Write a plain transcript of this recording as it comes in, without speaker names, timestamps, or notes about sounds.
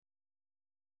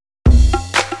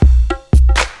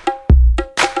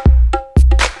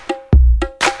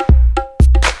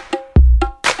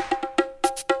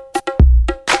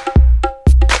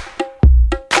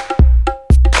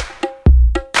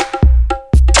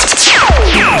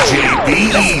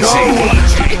B-EAZY.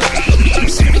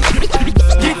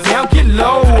 Get down, get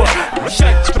low.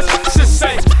 Shake,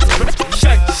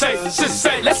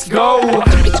 say, let's go.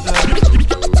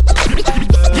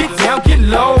 Get down, get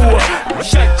low.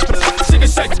 Shake,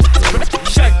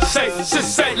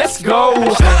 say, let's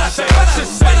go.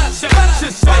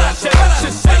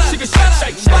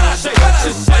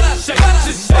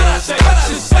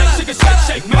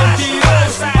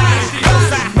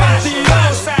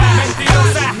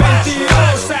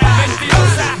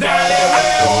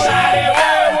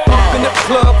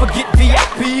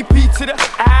 To the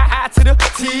I to the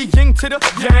T, yin to the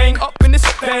yang, up in this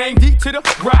thing, D to the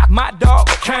rock, my dog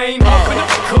came up in the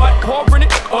cut, pouring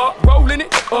it up, rolling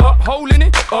it up, holding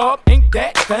it up, ain't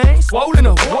that thing swollen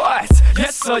or what?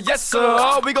 Yes sir,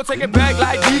 oh, we gon' take it back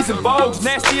like these and Vogues,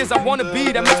 nasty as I wanna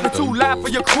be, that makes me too loud for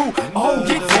your crew, oh,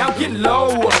 get down, get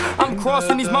low, I'm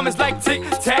crossing these moments like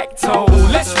tic-tac-toe,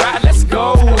 let's ride, let's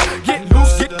go, get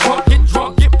loose, get drunk,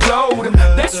 get blowed,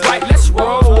 that's right, let's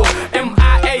roll,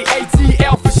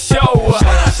 M-I-A-A-T-L for show.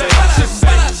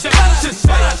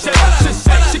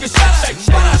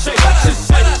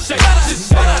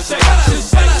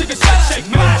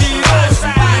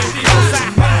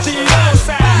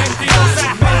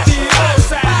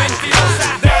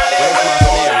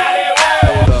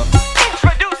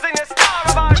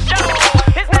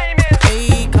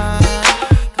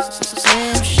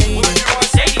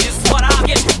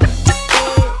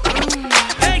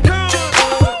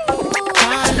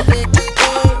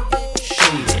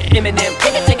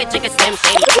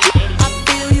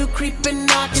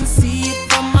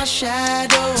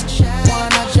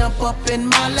 In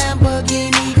my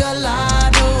Lamborghini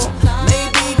Gallardo,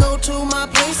 maybe go to my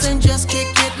place and just kick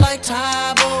it like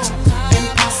Tybo,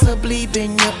 and possibly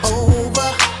bend you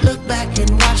over. Look back and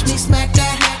watch me smack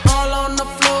that all on the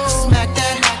floor. Smack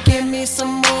that, give me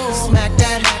some more. Smack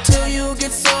that till you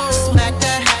get so. Smack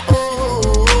that,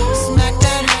 oh, smack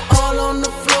that all on the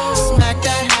floor. Smack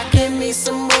that, give me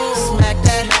some more. Smack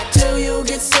that till you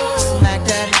get so. Smack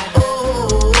that,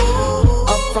 oh.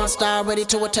 Up front style ready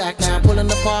to attack now. Pulling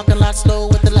the parking lot slow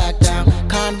with the lag down.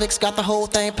 Convicts got the whole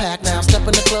thing packed now. Step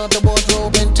in the club, the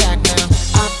wardrobe intact now.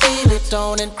 I feel it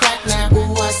on and crack now.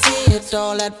 Ooh, I see it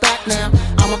all at back now.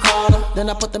 I'ma call them, then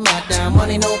I put the mat down.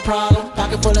 Money no problem,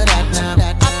 pocket full of that now.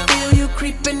 I feel you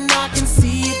creeping, I can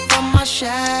see it from my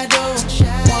shadow.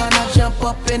 Wanna jump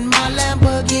up in my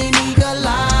Lamborghini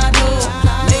Gallardo,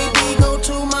 maybe go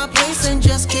to my place and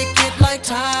just kick it like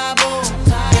Tybo,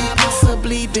 and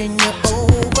possibly bend you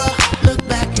over. Look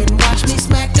back and watch me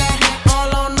smack that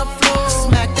all on the floor.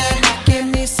 Smack that, give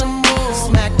me some more.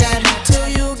 Smack that till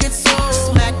you get so.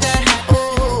 Smack that,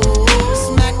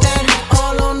 oh, smack that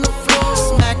all on the floor.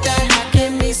 Smack that,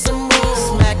 give me some more.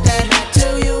 Smack that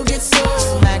till you get so.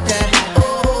 Smack that,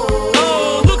 oh.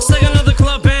 Oh, looks like another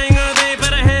club banger. They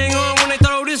better hang on when they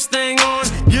throw this thing on.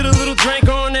 Get a little drink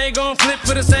on, they gon' flip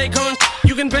for the sake on.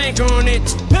 You can bank on it.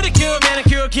 Pedicure,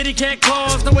 manicure, kitty cat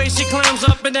claws. The way she climbs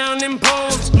up and down them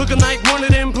poles, looking like one of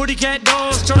them pretty cat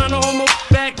dolls. Trying to hold my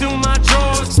back through my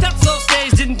drawers. Steps off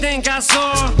stage, didn't think I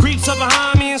saw. Creeps up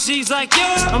behind me and she's like,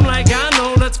 yeah. I'm like, I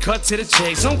know, let's cut to the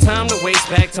chase. No time to waste,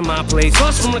 back to my place.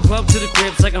 Bus from the club to the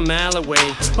crib's like a mile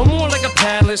away, or more like a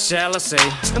palace, shall I say.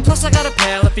 And plus I got a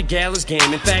pal if he gal his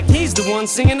game. In fact, he's the one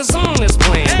singing the song that's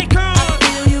playing. Hey girl, I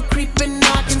feel you creeping,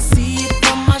 I can see it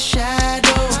from my shadow.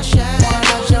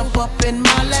 Wanna jump up in my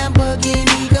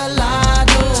Lamborghini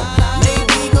Gallardo,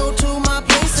 maybe go to my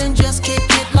place and just kick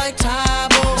it like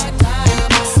Tybo, and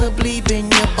possibly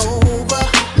bend you over.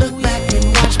 Look back and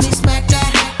watch me smack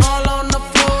that all on the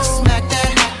floor. Smack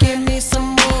that, give me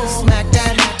some more. Smack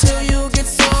that till you get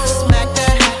so. Smack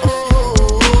that,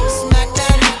 oh, smack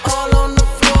that all on the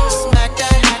floor. Smack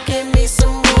that, give me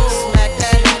some more. Smack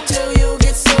that till you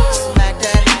get so. Smack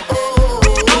that, oh.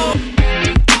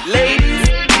 ladies,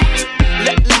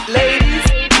 ladies,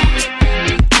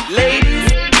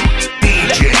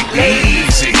 DJ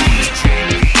B-EAZY.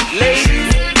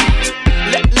 ladies,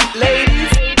 ladies,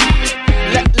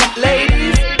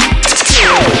 ladies.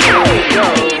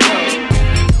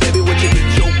 Baby, what you get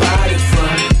your body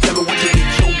from? Tell me what you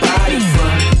get your body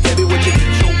from. Baby, what you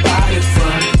get your body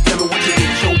from? Tell me what you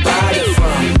get your body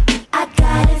from. I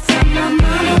got it from my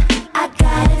mama. I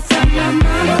got it from my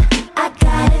mama. I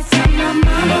got it from my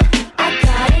mama. I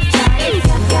got it.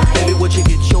 Baby, what you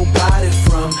get your body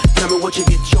from? Tell me what you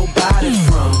get your body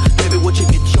from. Baby, what you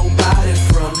get your body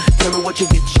from? Tell me what you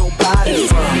get your body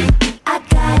from. I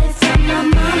got it from my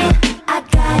mama. I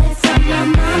got it from my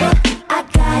mama. I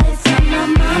got it from my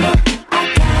mama.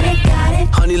 I got it, got it.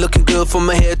 Honey looking good from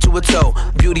her head to her toe.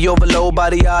 Beauty overload,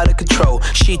 body out of control.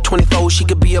 She 24, she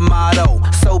could be a model.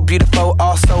 So beautiful,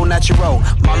 also natural.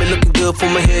 Mommy looking good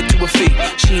from her head to her feet.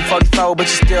 She 44, but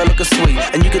she still looking sweet.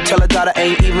 And you can tell her daughter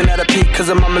ain't even at a peak, cause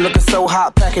her mama looking so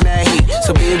hot, packing that heat.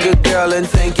 So be a good girl and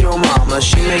thank your mama.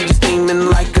 She made you steaming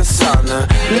like a sauna.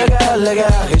 Look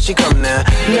out, here she come now.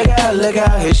 Look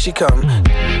out, here she come.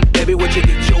 Baby, where'd you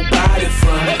get your body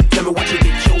from? Tell me where'd you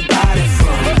get your body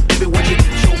from? Baby, where'd you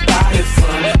get your body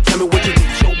from? Tell me where'd you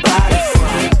get your body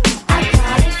from? I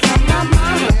got it from my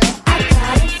mama. I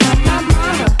got it from my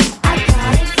mama. I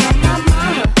got it from my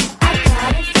mama. I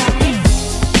got it from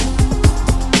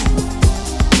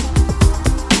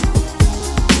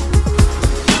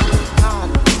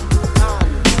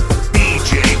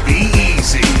DJ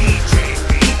B-EAZY.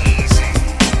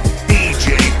 DJ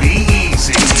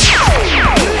B-EAZY.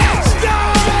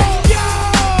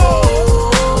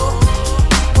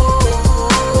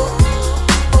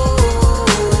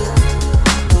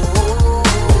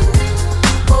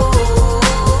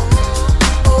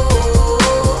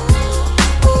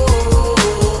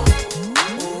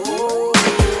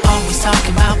 Always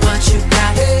talking about what you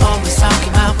got. Always talking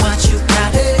about what you got.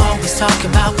 Always talking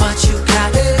about what you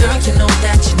got. Girl, you know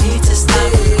that you need to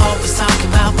stop. Always talking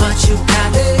about what you got.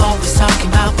 Always talking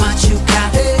about what you got.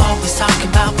 Always talking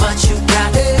about what you got.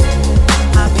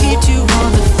 I peeped you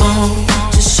on the phone,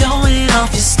 just showing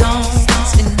off your stones,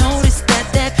 and noticed that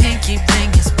that pinky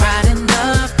ring is bright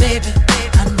enough, baby.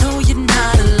 I know you're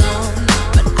not alone,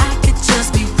 but I could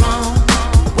just be wrong.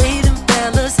 Way them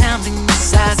fellas hounding you,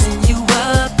 sizing you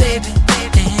up, baby.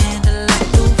 And I like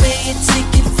the way you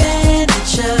take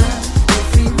advantage of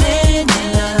every man you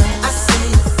love. I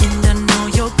see it, and I know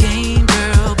your game,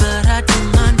 girl, but I don't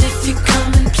mind if you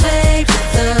come and play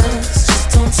with us.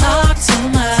 Just don't talk too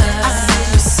much. I see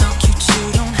you're so cute, you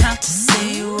don't have to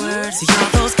say a word. See all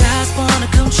those guys wanna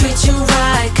come treat you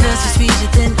right, cause you're sweeter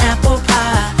than apple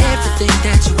pie. Everything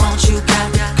that you want, you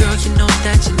got. Girl, you know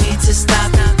that you need to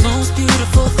stop. Most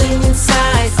beautiful thing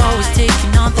inside, always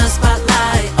taking on the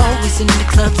spotlight. Always in the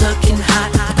club looking hot.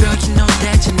 Girl, you know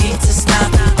that you need to stop.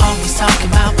 Always talking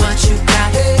about what you got.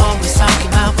 Always talking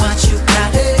about what you got.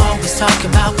 Always talking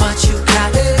about what you got.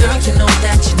 Girl, you know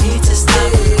that you need to stop.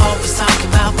 Always talking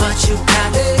about what you got.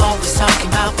 Always talking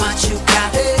about what you got.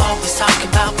 Always talking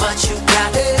about what you got.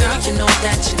 Girl, you know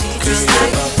that you need to stop.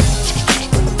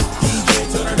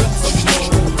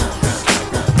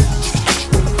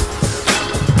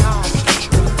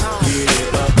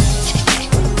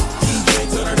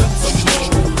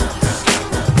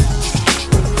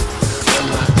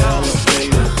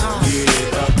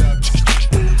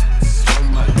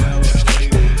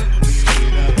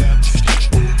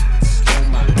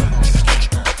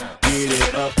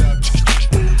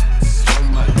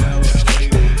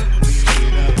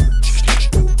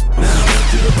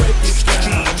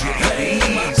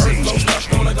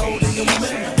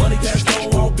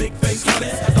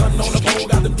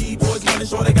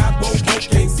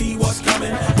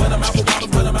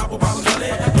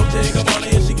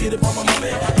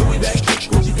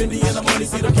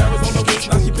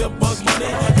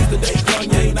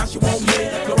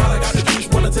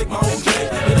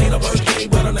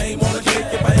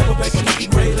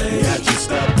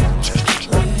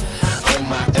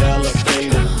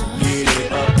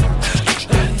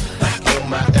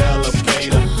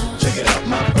 Check it out,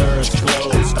 my first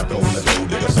clothes. Stuck on the road,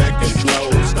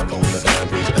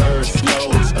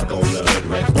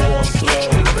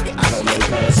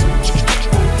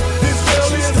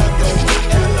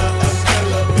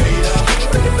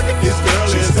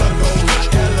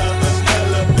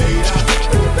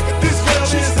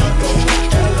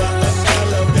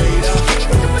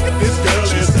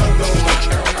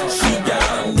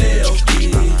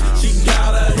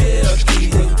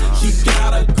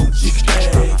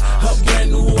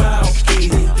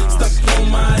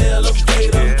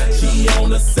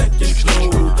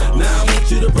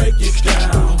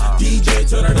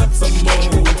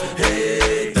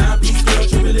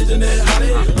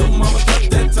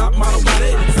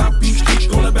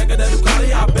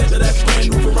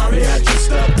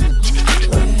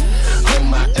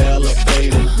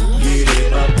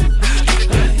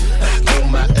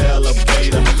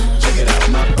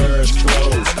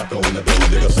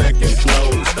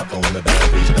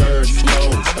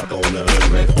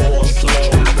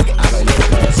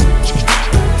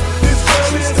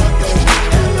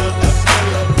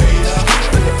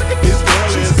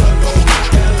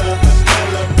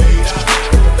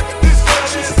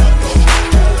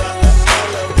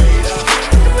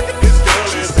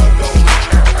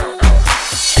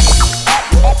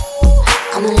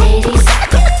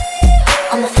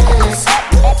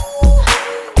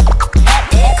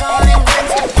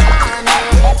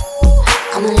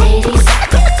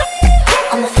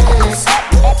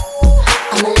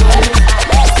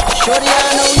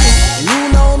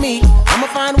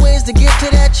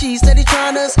 cheese, steady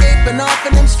trying to escape and off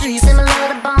in them streets. Similar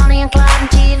to Bonnie and Clyde on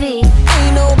TV.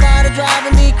 Ain't nobody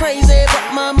driving me crazy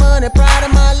but my money, pride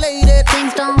of my lady.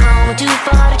 Things don't go too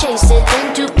far to chase it,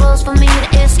 then too close for me to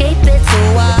escape it. So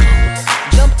I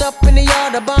jumped up in the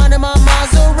yard to Bonnie, my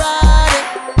Maserati.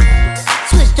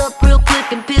 Switched up real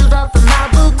quick and peeled off of my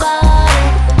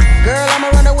Bugatti. Girl, I'ma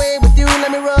run away with you,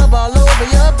 let me rub all over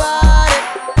your body.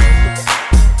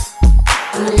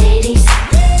 Ladies,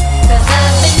 cause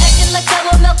I've been acting like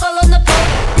sour milk all on the floor.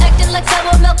 Acting like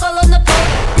sour milk all on the floor.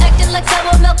 Acting like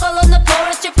sour milk all on the floor.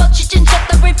 It's your fault, you didn't shut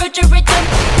the refrigerator.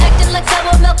 Acting like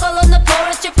sour milk all on the floor.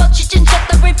 It's your fault, you didn't shut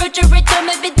the refrigerator.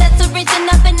 Maybe that's the reason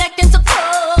I've been acting so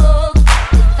cold.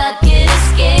 If I could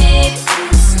escape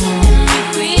and be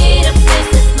free to place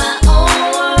this my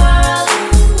own world,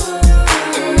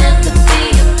 and I could be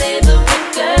your favorite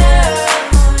girl,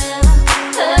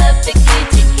 perfectly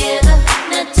together.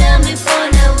 Now tell me, boy,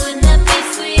 now wouldn't that be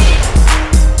sweet?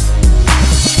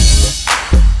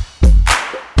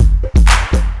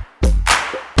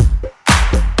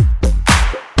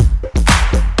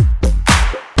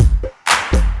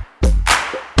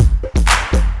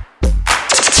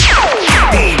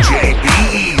 DJ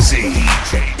B-EAZY.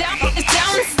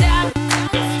 Don't stop,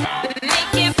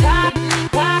 make it pop,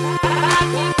 pop, pop.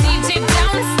 DJ,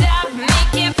 don't stop,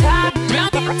 make it pop.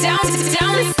 Don't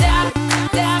stop,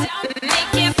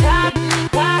 make it pop,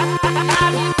 pop,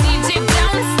 pop. DJ,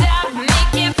 don't stop,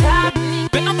 make it pop.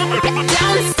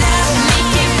 Don't stop,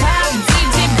 make it pop.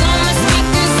 DJ, blow my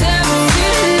speakers up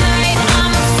tonight.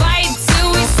 I'ma fight till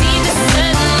we see the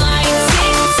sunlight.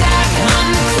 Tick tock on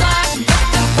the clock, but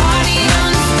the party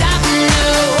don't stop, no.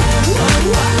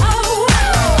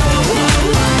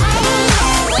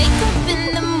 Wake up in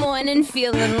the morning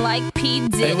feeling like P.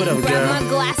 Diddy. Hey, what up, Grab girl? my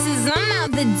glasses, I'm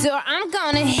out the door. I'm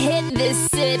gonna hit this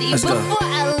city. Let's go. Before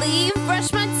I leave,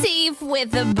 brush my teeth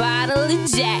with a bottle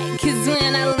of Jack. Cause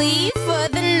when I leave for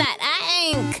the night, I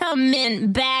ain't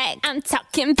coming back. I'm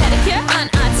talking pedicure on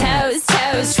our toes,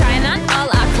 toes. Trying on all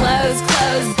our clothes,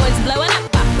 clothes. Boys blowing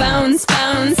up our phones,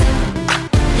 phones.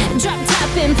 Drop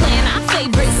top and playing our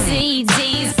favorite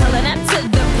CDs. Pulling up to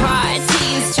the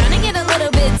parties. Trying to get a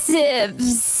little bit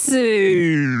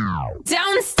tipsy.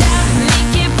 Don't stop,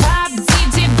 make it pop.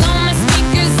 DJ, blow my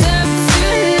speakers up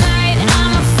tonight.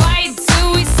 I'ma fight till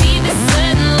we see the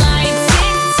sunlight.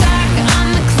 Tick tock on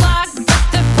the clock, but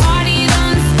the party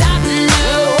don't stop,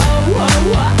 no. Don't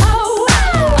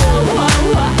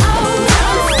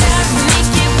stop,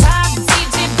 make it pop.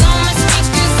 DJ, blow my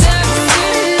speakers up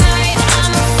tonight.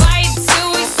 I'ma fight till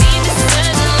we see the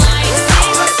sunlight.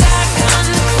 Tick tock on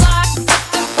the clock, but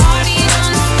the party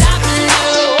don't stop, no.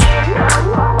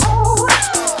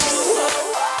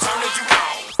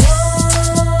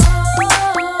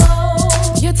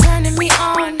 You're turning me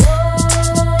on.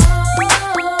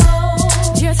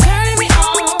 You're turning me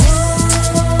on.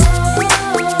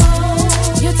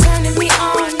 You're turning me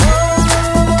on.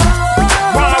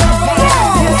 You're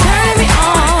turning me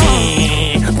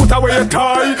on. Put away your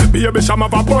tie, baby, some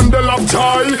of a bundle of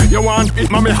joy. You want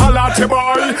it, mommy, holla at your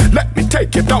boy. Let me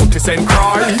take you down to St.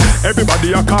 Croix.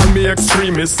 Everybody a call me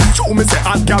extremist. Show me say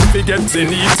hot gal fi get in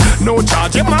it. No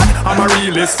charge, you mad, I'm a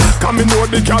realist. Come me know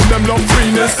the gal them love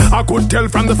freeness. I could tell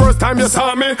from the first time you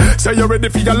saw me. Say you're ready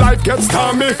for your life get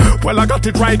stormy. Well, I got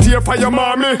it right here for your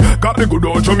mommy. Got the good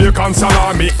old Jamaican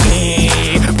salami.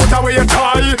 Put away your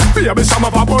tie, baby, some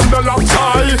of a bundle of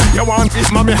joy. You want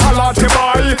it, mommy, holla at your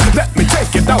boy. Let me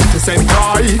take you down to St.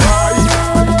 Croix.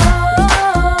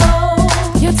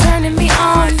 You're turning me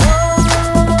on.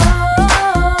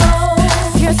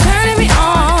 You're turning me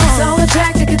on. So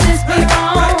attracted, could this be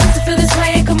wrong? To feel this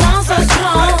way and come on so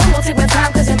strong. Won't take my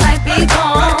time cause it might be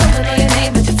gone. Don't know your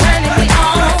name but you're turning me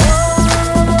on.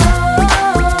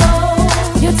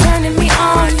 You're turning me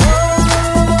on.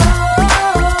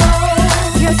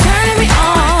 You're turning me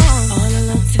on. All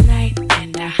alone tonight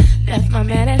and I left my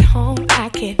man at home. I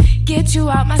can't get you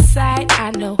out my sight.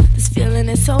 I know this feeling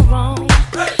is so wrong.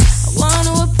 I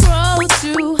wanna approach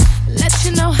you, let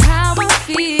you know how I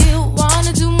feel.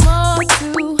 Wanna do more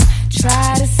to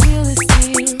try to seal this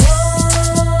deal.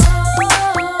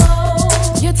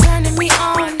 You're turning me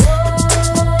on.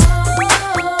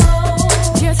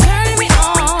 You're turning me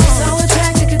on. So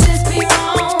attracted, could this be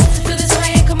wrong? To feel this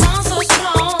way and come on so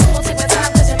strong. Won't take my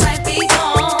time cause it might be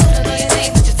gone. Don't know your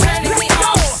name but you're turning me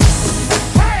on.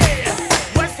 Hey,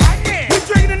 what's happening? We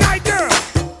drinking tonight, girl.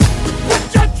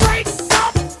 Put your drinks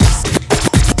up.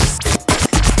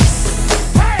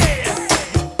 Hey,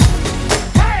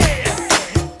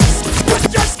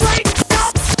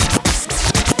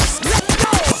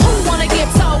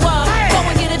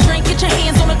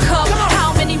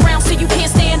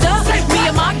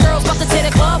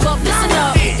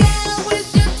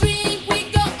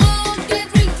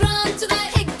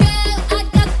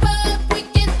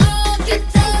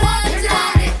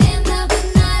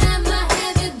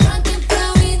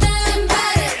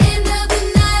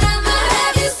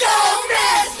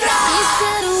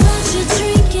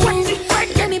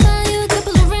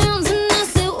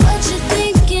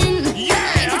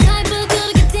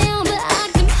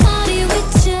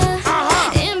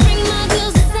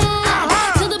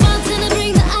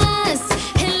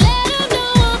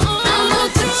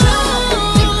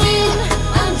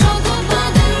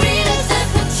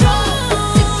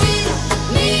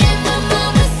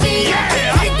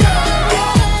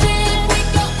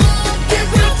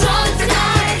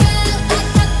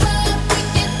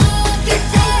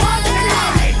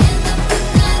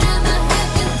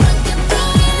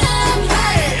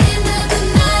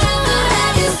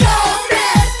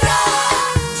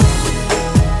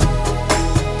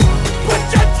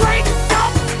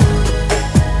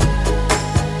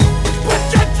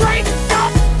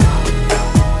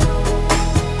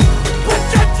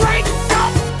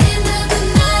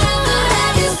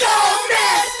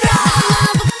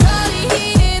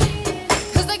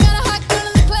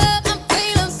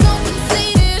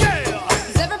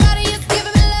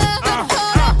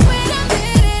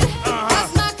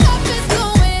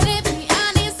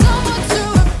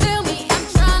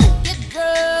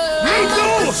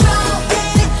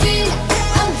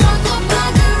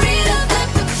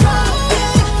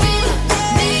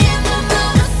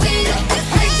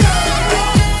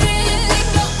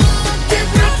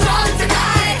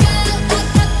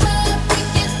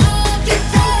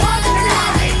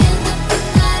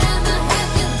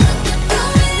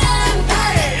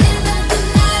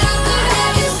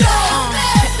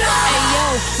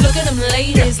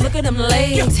 look at them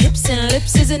legs, hips and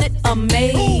lips, isn't it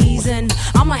amazing?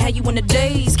 I'ma have you in the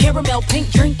days, caramel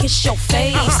pink drink, it's your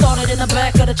face. Started in the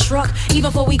back of the truck, even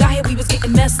before we got here we was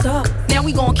getting messed up. Now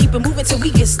we gon' keep it moving till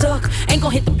we get stuck. Ain't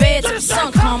gon' hit the bed till the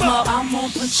sun come up. I'm on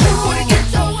patrol. Who wanna get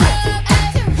so up?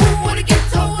 Who wanna get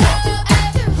so up?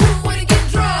 Who wanna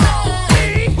get drunk?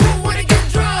 Who wanna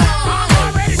get drunk? I'm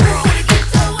already drunk. Who wanna get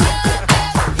so up?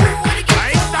 Who wanna get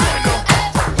so up?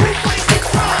 Who wanna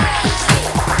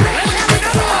get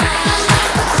drunk?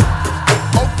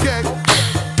 Okay.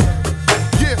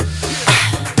 Yeah.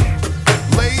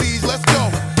 Ladies, let's go.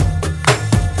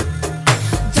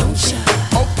 Don't ya?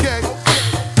 Okay.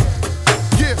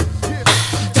 Yeah.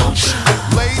 Don't ya?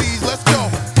 Ladies, let's go.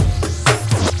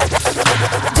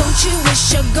 Don't you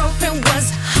wish your girlfriend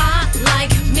was hot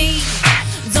like me?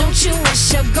 Don't you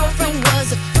wish your girlfriend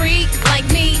was a freak like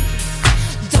me?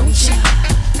 Don't ya?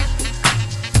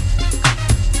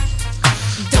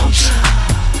 Don't ya?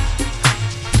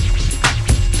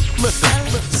 Listen,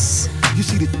 you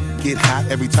see the get hot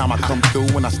every time I come through.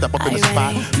 When I step up in the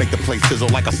spot, make the place sizzle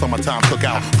like a summertime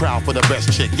cookout. Proud for the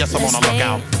best chick, yes, I'm on the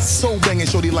lookout. So banging,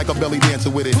 shorty like a belly dancer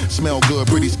with it. Smell good,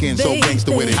 pretty skin, so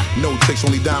gangster with it. No tricks,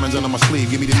 only diamonds under my sleeve.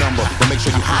 Give me the number, but make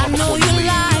sure you I holler know before you you leave.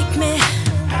 like me.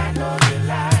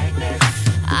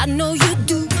 I know you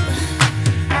do.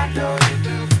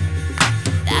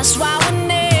 That's why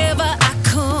whenever I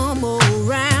come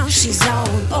around, she's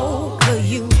all over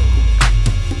you.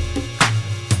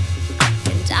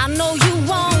 And I know you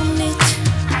want it.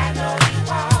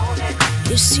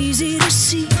 It's easy to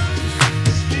see.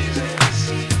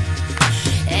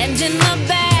 And in the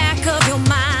back of your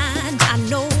mind, I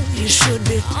know you should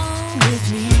be on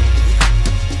with me.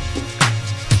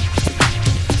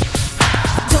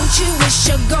 Don't you wish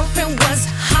your girlfriend was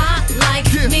hot like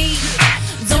me?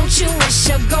 Don't you wish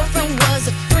your girlfriend was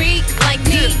a freak like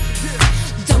me?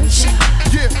 Don't you?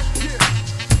 Yeah.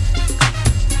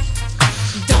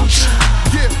 Don't you?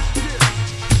 Yeah.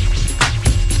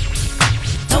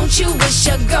 Don't you wish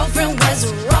your girlfriend was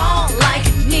raw like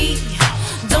me?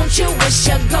 Don't you wish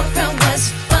your girlfriend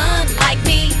was fun like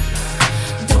me?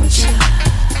 Don't you?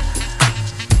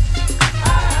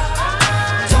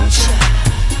 Don't you?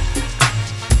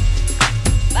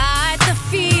 Fight the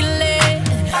feeling.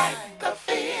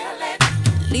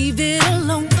 Leave it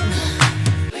alone.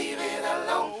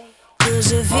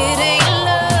 'Cause if it ain't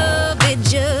love, it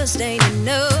just ain't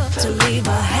enough to leave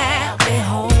a happy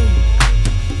home.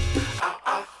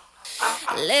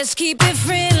 Let's keep it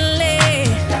friendly.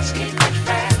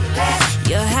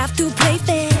 You have to play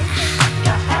fair.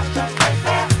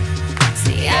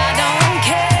 See, I don't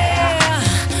care,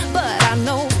 but I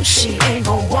know she ain't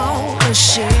gon' wanna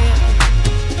share.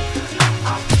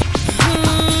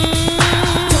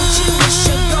 Don't you wish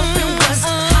your girlfriend was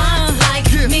hot like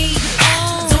me?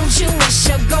 Don't you wish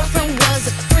your girlfriend was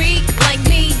a freak like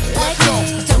me?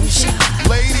 Don't you?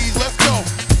 Ladies, let's go.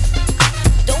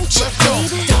 Don't you, Let's go.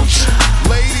 baby? Don't you?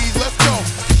 Ladies, let's go.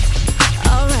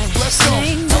 Alright, Let's go.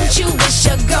 sing. Don't you wish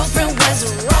your girlfriend was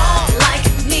raw like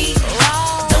me?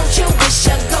 Don't you wish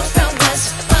your girlfriend was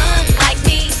fun like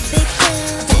me?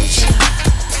 Don't you?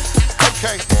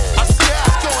 Okay, I see how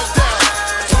it's going down.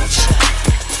 Don't you?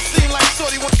 Seem like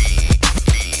shorty want.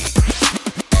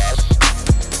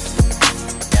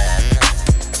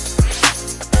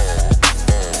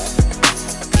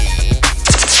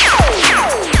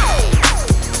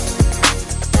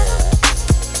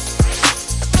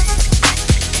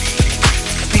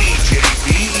 DJ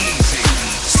B-EAZY.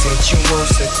 Sensual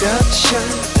seduction,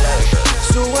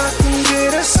 so I can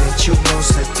get a sensual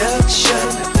seduction,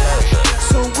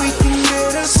 so we can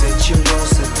get a sensual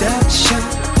seduction,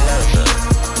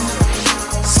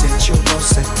 sensual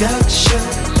seduction.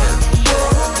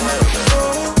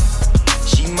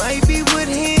 She might be with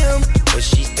him, but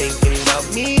she's thinking about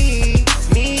me,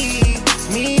 me,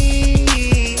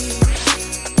 me.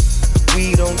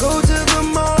 We don't go to the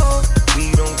mall,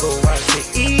 we don't go out to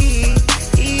eat,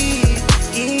 eat,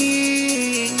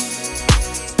 eat.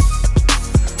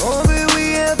 All that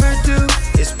we ever do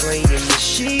is play in the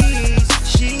sheets,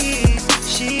 sheets,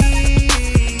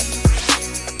 sheets.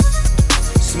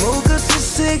 Smoke us a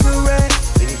cigarette,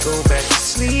 then go back to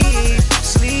sleep,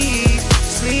 sleep,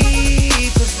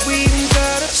 sleep. 'Cause we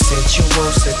got a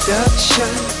sensual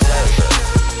seduction,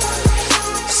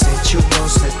 sensual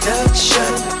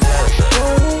seduction,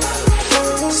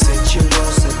 sensual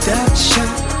seduction,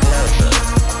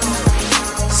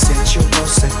 sensual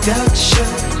seduction.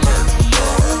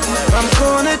 I'm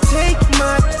gonna take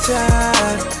my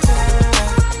time.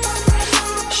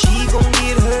 She gon'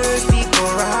 get hers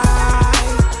before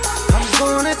I'm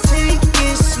gonna take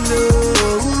it slow.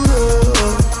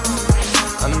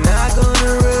 I'm not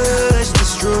gonna rush.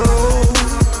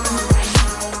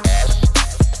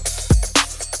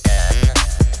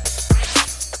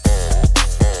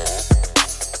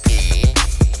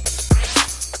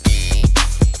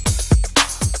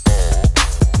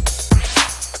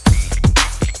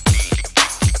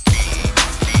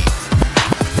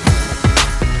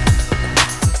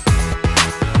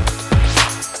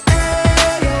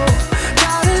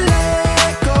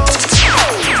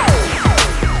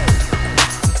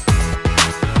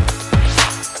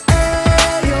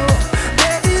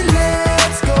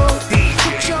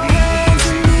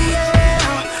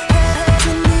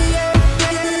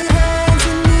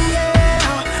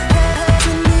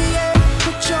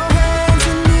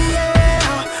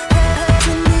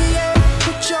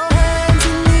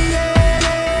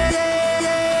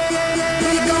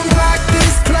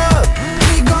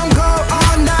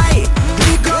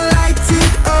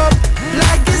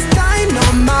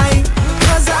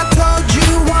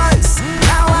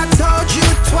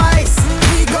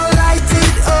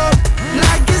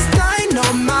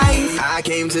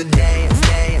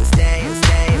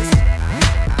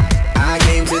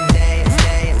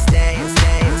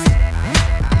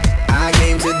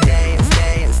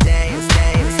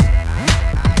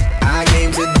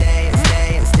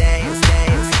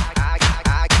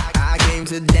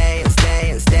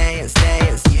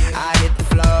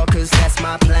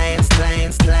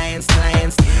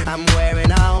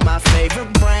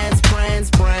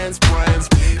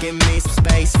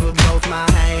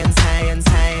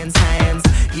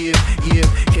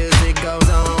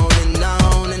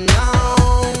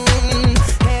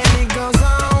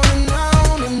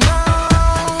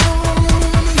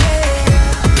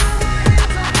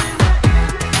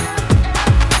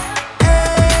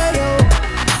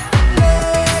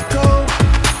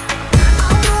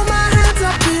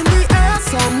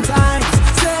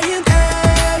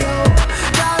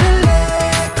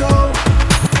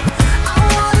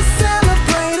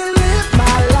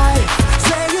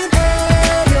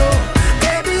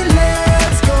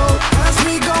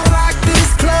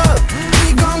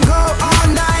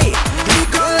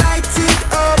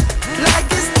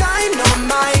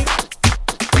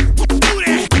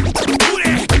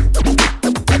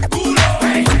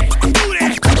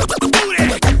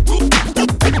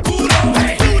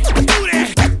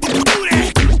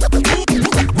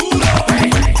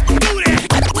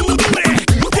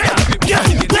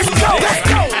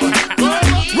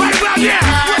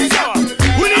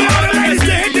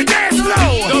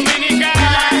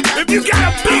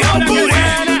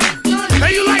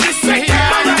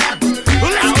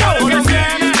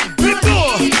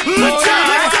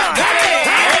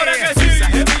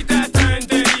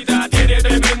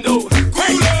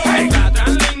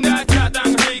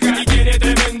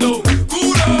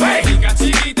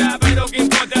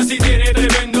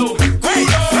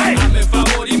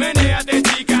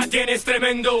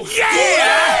 go.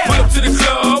 Yeah! Pull up to the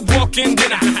club, walk in,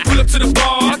 then I pull up to the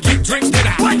bar, get drinks, then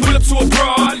I pull up to a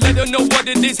broad, let her know what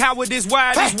it is, how it is,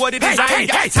 why it is, what it is. I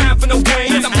ain't got time for no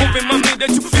games. I'm hoping, mommy, that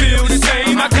you feel the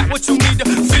same. I got what you need to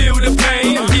feel the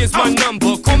pain. Here's my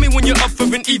number. Call me when you're up for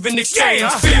an even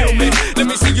exchange. Feel me. Let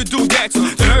me see you do that.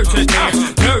 Nerve to dance.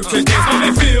 Nerve to dance.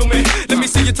 Mommy, feel me. Let me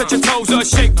see you touch your toes or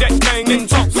shake that thing and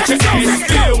talk with your ass.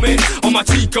 Feel me. All my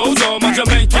Chicos, all my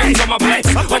Jamaicans, all my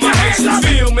blacks, all my Haitians.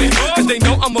 Feel me. Cause they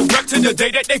know I'm a wreck to the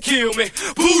day that they kill me.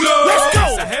 Pulo. Let's go.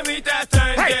 Esa jevita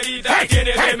tan querida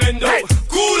tiene tremendo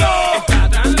culo. Está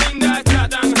tan linda, está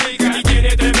tan rica y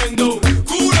tiene tremendo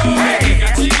culo.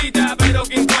 Rica chiquita, pero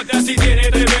que importa si tiene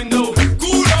tremendo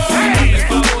culo. Hazme el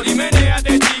favor y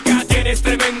menéate, chica, tienes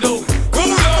tremendo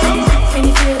culo. Can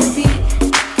you feel the beat?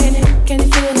 Can you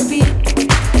feel the beat?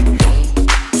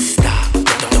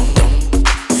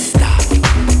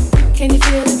 Can you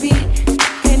feel the beat?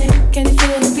 Can you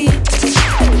feel the beat?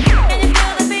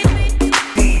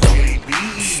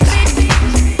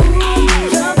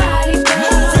 Your body,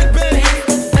 girl, makes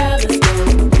the fellas go.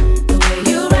 The way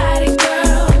you ride it,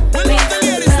 girl, makes the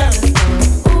fellas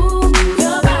go. Ooh,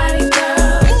 your body,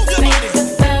 girl, makes the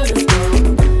fellas go.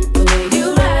 The way you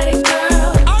ride it, girl,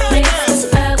 makes the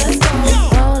fellas go.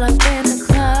 Roll up in the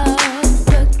club,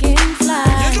 looking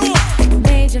fly.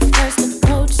 Made your first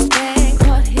approach, then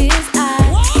caught his eye.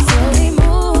 Slowly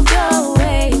move your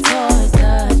way towards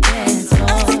the dance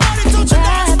floor.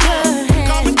 Grab her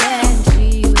hand and she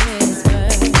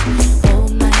whispers,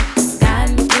 "Hold my got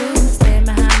you. Stand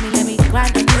behind me, let me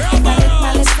grind on you. If I lick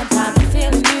my lips, I'm probably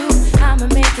feeling you. I'ma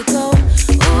make it go.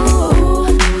 Ooh,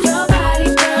 your body,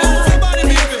 girl,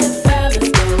 makes the fellas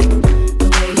go. The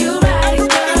way you ride it,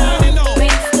 girl,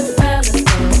 makes the fellas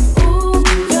go. Ooh,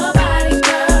 your body,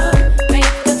 girl,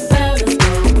 makes the fellas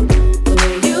go. The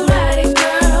way you ride it,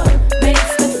 girl,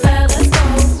 makes the fellas go.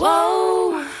 Whoa.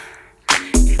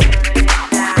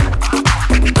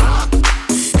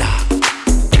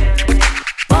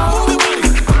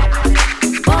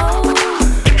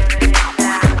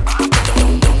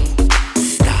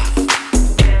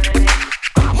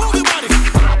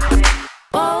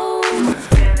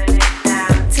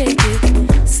 Take it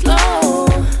slow,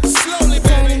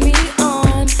 turning me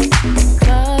on.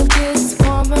 Club gets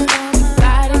warmer,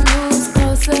 body moves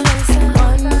closer.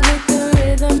 On with the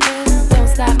rhythm, don't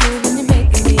stop moving, you're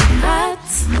making me hot.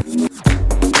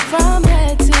 From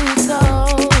head to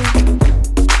toe,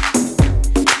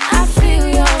 I feel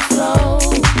your flow.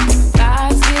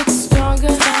 Vibes get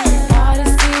stronger, party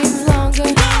seems longer.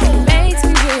 It makes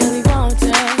me really want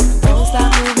you. Don't stop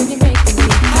moving, you're making me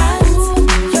hot.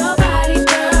 Your body,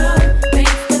 girl,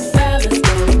 makes the fellas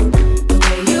go. The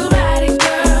way you ride it,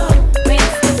 girl,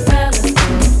 makes the fellas go.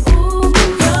 Ooh,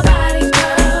 your body,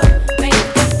 girl, makes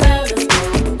the fellas go.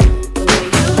 The way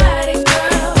you ride it,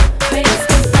 girl, makes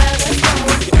the fellas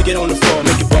go. You get on the floor,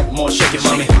 make it bump more, shake it,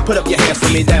 mommy. Put up your hands for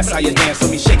me, that's how you dance for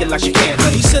me. Shake it like you can,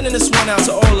 honey. Sending this one out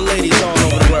to all the ladies all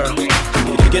over the world.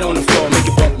 You get on the floor, make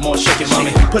it bump more, shake it,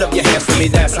 mommy. Put up your hands for me,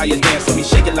 that's how you dance for me.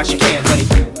 Shake it like you can, honey.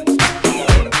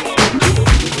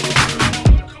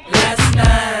 Last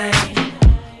night,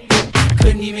 I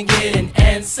couldn't even get an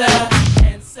answer.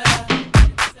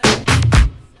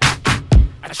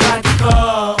 I tried to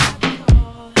call,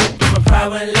 but my pride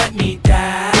wouldn't let me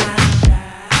die.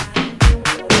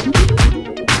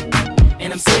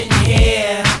 And I'm sitting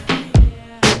here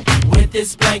with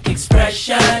this blank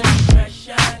expression.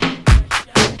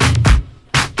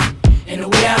 And the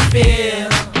way I feel,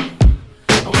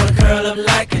 I wanna curl up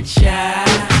like a child.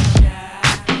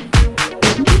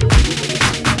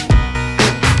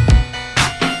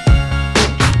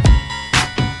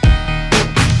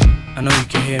 I know you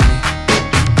can hear me.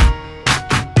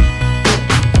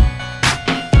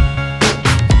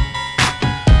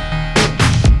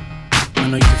 I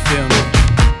know you can feel me.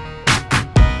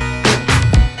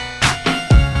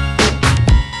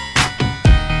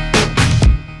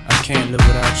 I can't live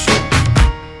without you.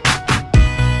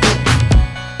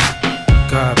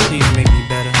 God, please make me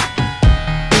better.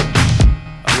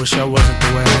 I wish I wasn't the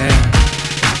way I am.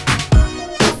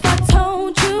 If I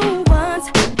told you once,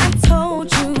 I told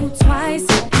you twice.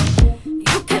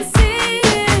 You can see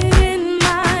it in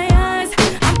my eyes.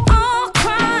 I'm all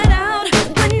cried out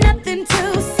with nothing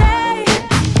to say.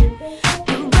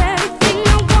 You're everything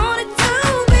I wanted to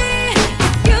be.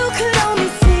 If you could only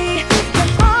see, your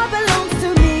heart belongs to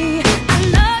me. I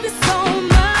love you so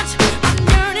much, I'm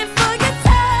yearning for your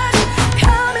touch.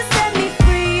 Come and set me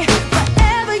free,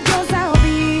 forever yours I'll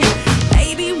be.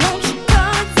 Baby, won't you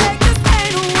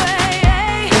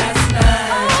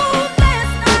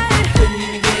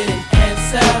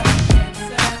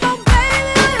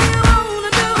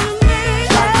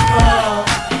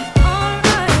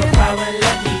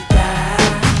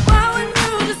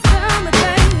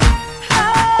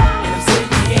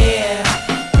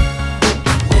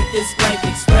this blank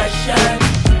expression.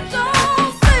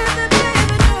 Don't say that, baby,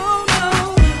 no,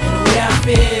 no. And the way I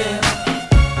feel,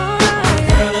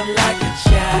 girl, I'm like a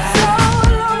child.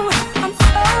 I'm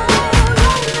so lonely.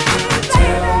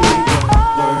 Tell me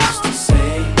what words to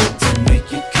say to make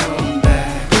you come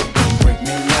back and break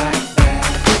me like that.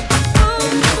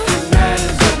 And if it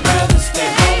matters, I'd rather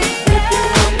stay home with you.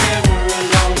 I'm never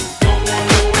alone. Don't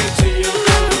wanna wait till you're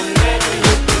done whenever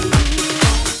you do.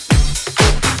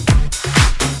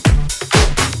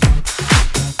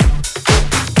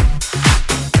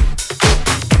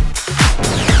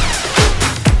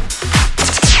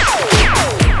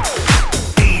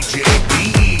 DJ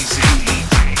B-EAZY.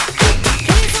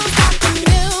 Please don't stop the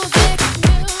music.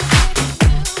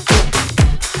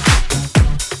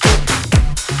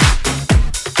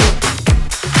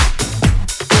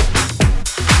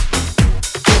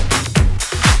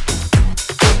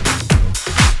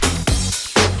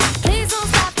 Please don't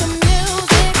stop the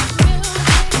music. Please don't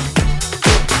stop the music.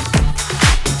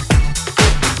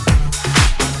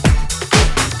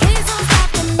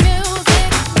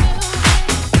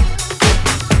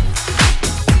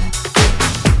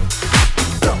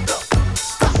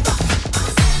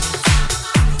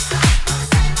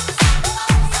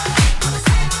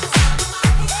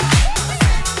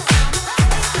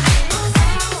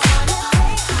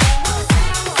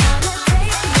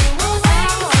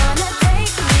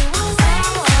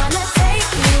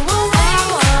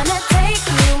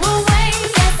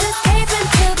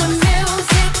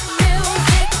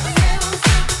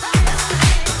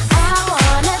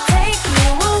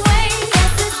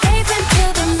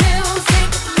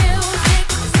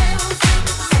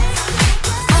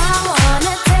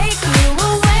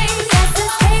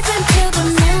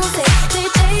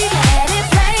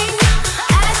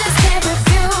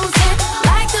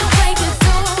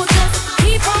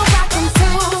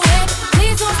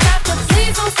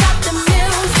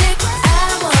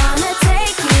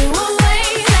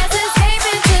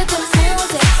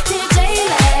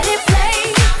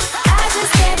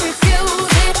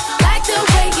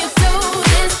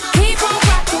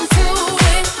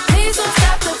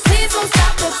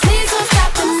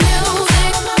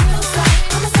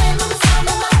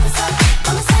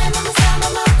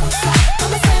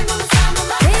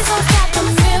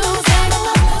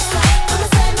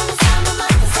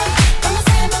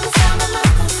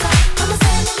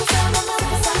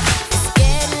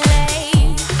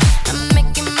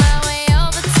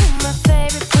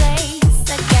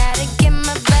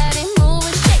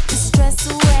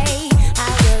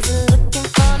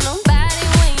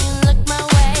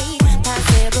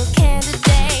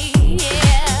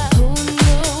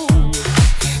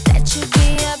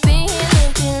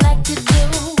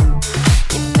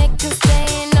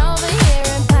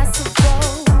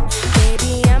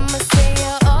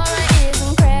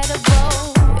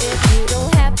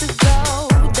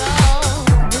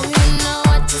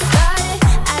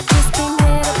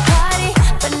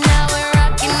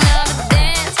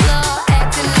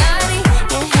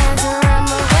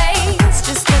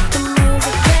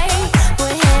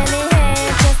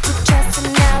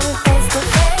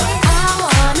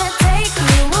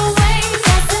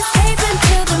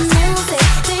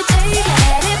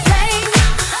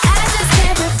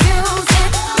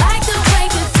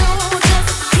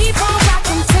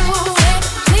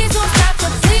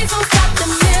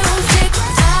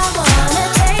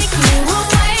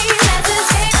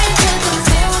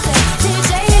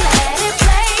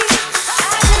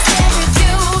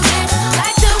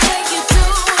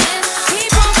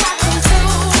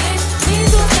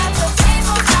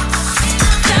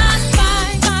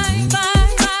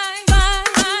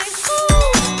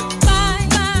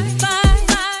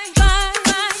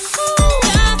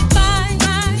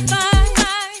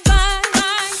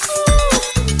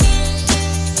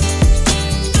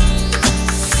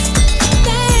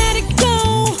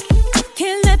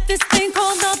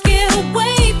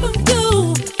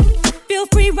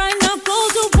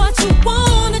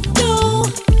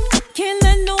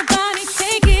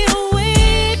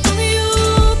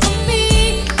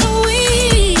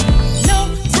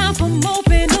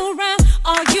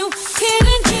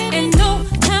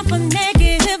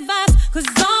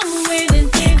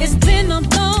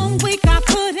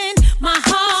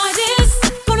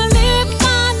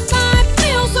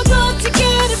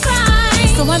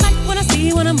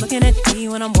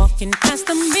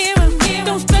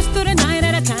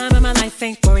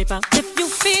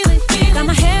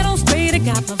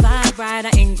 right,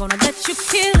 I ain't gonna let you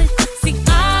kill it. See,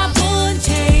 I would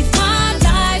change my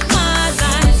life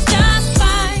just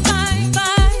fine, fine,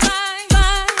 fine, fine,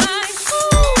 fine, fine,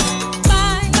 ooh,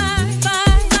 fine, fine,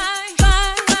 fine,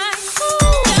 fine, fine,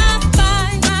 ooh,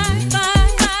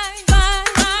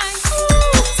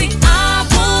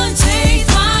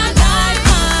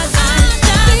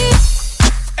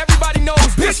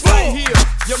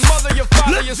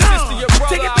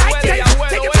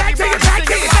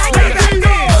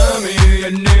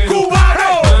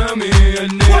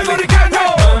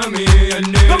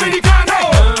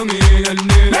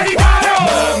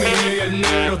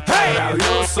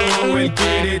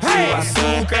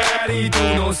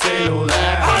 se lo da.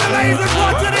 All the ladies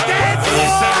report to the dance floor.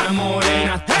 Esa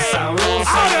morena está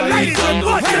sabrosa. All the ladies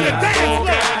report to the dance floor.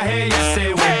 Ella se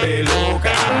vuelve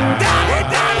loca. Dale,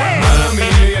 dale. Mami,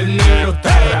 el negro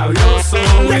está rabioso.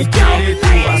 Él quiere tu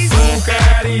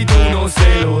azúcar y tú no se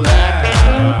lo das.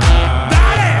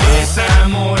 Dale. Esa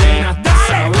morena está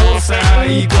sabrosa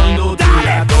y cuando tú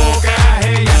la tocas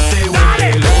ella se vuelve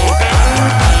loca.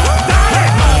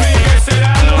 Mami, ¿qué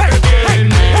será lo que quiere el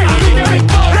negro? A mí no me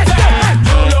importa.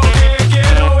 Yo lo que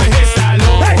quiero es esa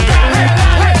loca.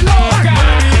 Dale, loca.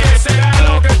 Mami, ¿qué será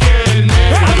lo que quiere el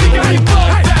negro? A mí no me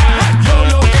importa. Yo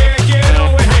lo que quiero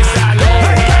es esa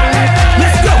loca.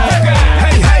 Let's go.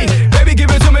 Hey, hey, baby,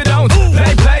 give it to me, don't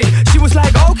play. She was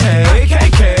like, okay,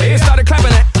 KK. Started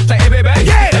clapping it, like, hey, baby,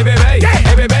 hey, baby,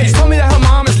 hey, baby. She told me that her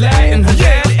mom is Latin, her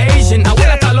dad Asian.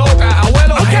 Abuela está loca,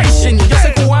 abuelo Haitian. Yo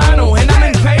soy cubano and I'm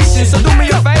impatient, so do me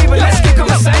a favor, let's get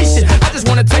conversation. I just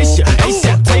wanna taste you,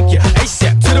 ASAP, take you,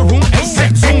 ASAP to the room,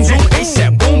 ASAP, zoom, zoom,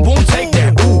 ASAP, boom, boom, take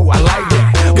that. Ooh, I like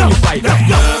that. When you fight that.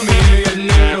 Mami, el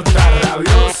negro está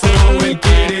rabioso, él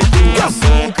quiere tu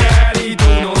azúcar y tú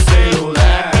no se lo das.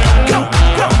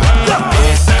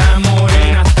 Esa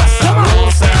morena está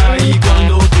sabrosa y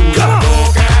cuando tú la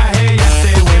tocas ella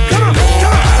se vuelve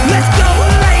loca. Let's go,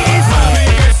 ladies. Mami,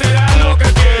 ¿qué será lo que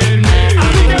quiere el negro? A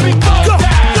mí no me importa.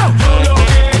 Yo lo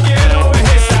que quiero es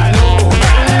esa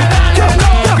loca. Dale,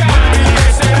 loca. Mami, ¿qué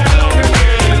será lo que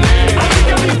quiere el negro? A mí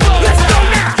no me importa. Let's go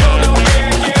now. Yo lo que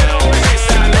quiero es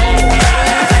esa loca.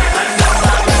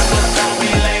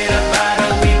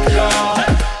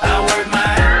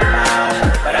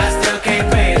 But I still can't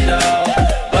pay it though.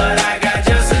 But I got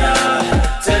just enough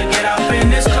to get off in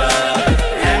this club.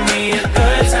 Have me a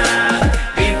good time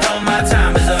before my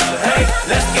time is up. Hey,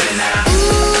 let's get it now.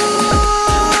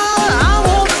 I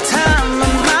want the time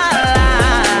of my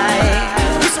life.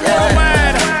 It's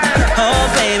worldwide. Oh,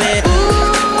 baby.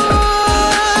 Ooh,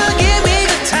 give me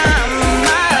the time of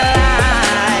my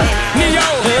life. Neo,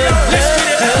 let's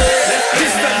get it. This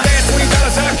is the last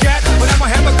 $20 I got, but I'ma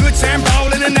have a good time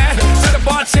ballin' in that. Tell the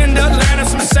bartender, land her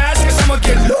some sides, cause I'ma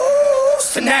get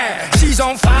loose tonight. She's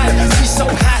on fire, she's so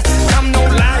hot. I'm no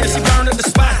liar, she burned at the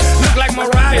spot. Look like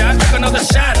Mariah, I took another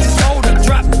shot. Hold her,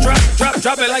 drop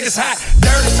it like it's hot.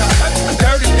 Dirty talk,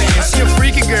 dirty dance. She a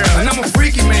freaky girl, and I'm a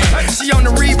freaky man. She on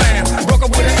the rebound, broke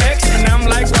up with an ex, and I'm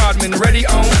like Rodman, ready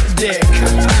on deck.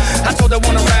 I told her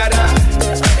wanna ride out,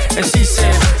 and she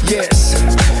said yes.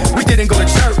 We didn't go to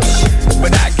church,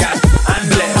 but I got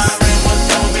blessed. My rent was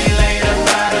gonna be late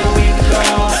about a week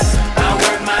ago. I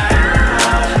worked my ass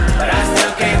off, but I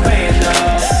still can't pay it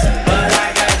though. But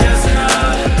I got just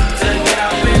enough to get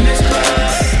off in this club.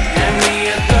 Have me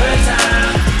a good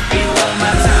time before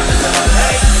my time is up.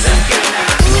 Hey, let's get it now.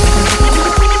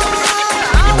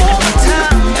 I want the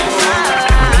time of my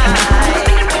life.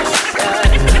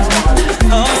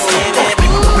 Oh, say that.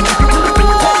 Ooh,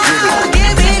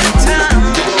 give me the time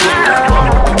of my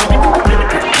life.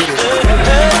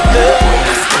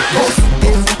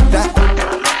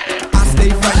 I stay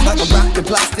fresh like a rocket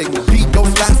plastic. Beat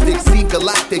goes plastic, see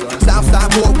galactic. Southside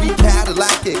boy, we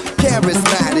Cadillacic.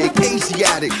 Charismatic,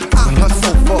 Asiatic. I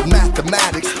hustle for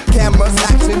mathematics. Cameras,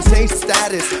 action, change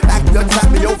status. Actor,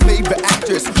 type of your favorite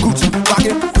actress. Gucci,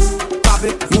 rockin',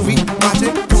 poppin', movie,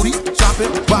 watchin', booties,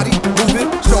 shopping, body, moving,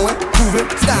 showing, proving,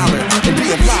 styling, and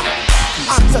being fly.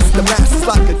 I touch the masses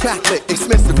like a Catholic.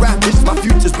 Expensive rap, bitch, my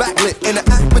future's backlit.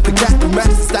 Interact with the cat and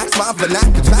master stacks. My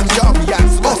vernacular tracks, y'all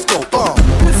react. Let's go,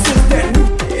 This is that new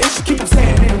ish. Keep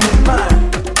standing in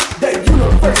mind. That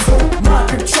universal mind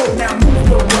control. Now move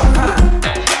your behind.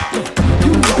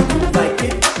 You know you like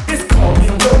it. It's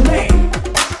calling your name.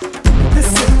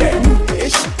 This is that new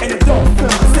ish, and it don't feel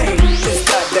the same. It's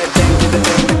got that dang, dang,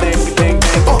 dang, dang, dang,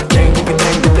 dang, dang, dang,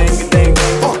 dang, dang, dang,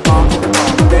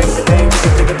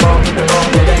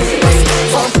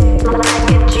 Like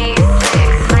a G6,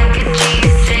 like a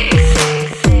G6,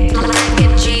 like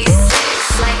a G6,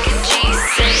 like a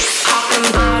G6. Popping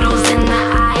bottles in the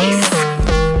ice,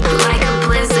 like a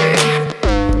blizzard.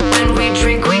 When we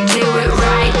drink, we do it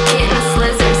right. Getting a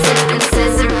slizzard, sipping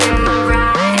scissor in my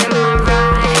ride,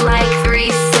 like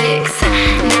 3-6.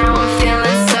 Now I'm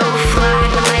feeling so fly,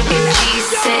 like a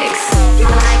G6,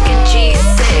 like a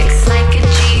G6, like a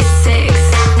G6.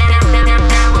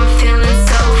 Now I'm feeling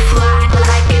so fly,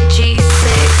 like a G6,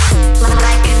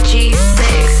 like a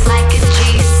G6, like a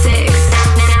G6.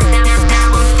 Now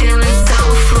I'm feeling so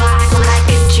fly, like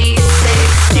a G6.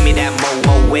 Give me that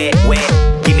mo wet.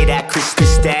 Give me that crispy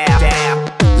style.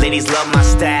 Ladies love my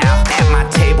style. At my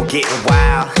table getting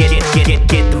wild.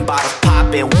 Get them bottles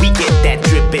poppin'. We get that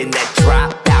drippin', that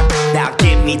drop. Now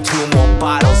give me 2 more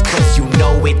bottles, cause you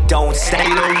know it don't stay.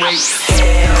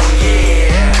 Hell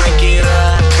yeah.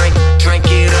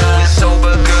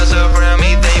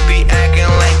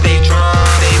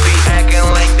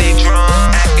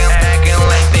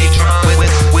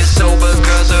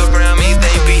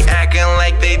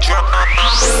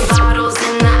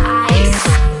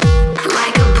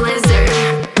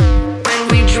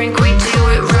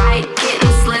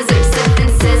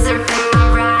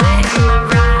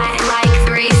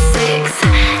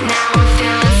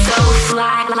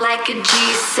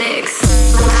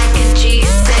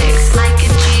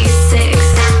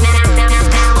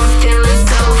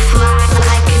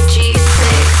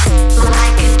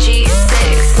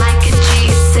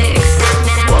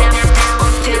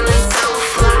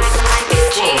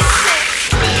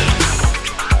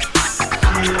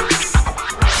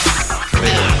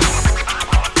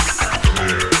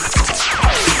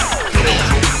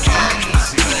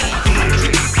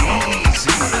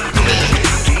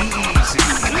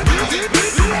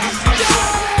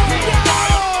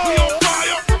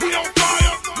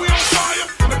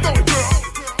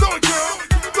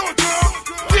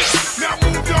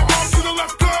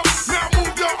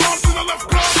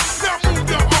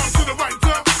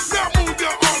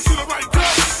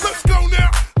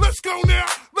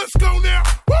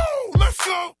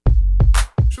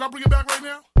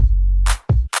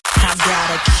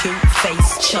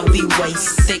 chubby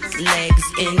waist, thick legs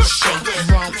in shape,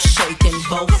 rump shaking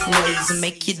both ways,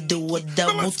 make you do a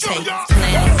double take.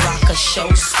 Planet rocker,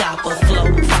 showstopper,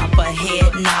 flow proper,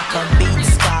 head knocker, beat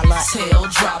scholar, tail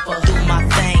dropper, do my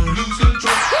thing.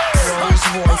 Rolls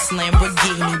Royce,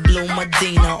 Lamborghini, Blue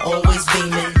Medina, always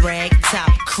beaming, rag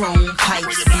top, chrome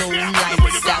pipes, blue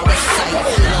lights, out of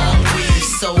sight, long weed,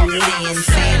 sold in,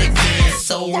 say it again,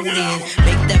 sold in,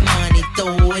 make that money,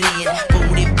 throw it in,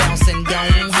 booty bouncing, go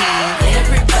ahead.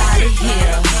 Everybody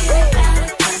here,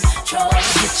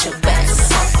 get your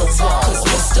backs off the wall, cause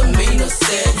misdemeanor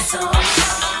said so.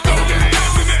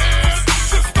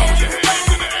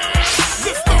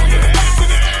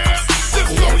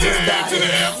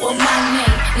 Well, my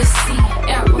name is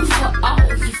Sierra for all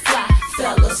you fly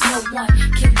fellas. No one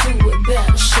can do it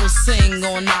better. She'll sing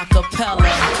on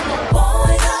acapella.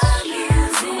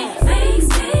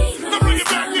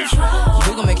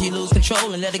 We're gonna make you lose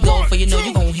control and let it go, for you know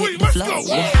you gon' hit the flow. I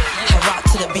rock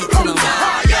to the beat till I'm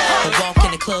higher. The walk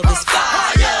in the club is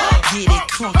fire. Get it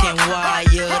crunk and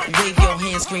wired. Wave your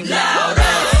hands, scream louder.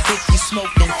 If you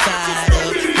smoke, then fired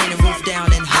up. Bring the roof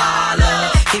down and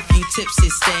holler. If you tipsy,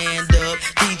 stand up.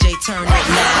 DJ, turn it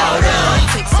louder.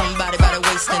 Take somebody by the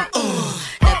waist and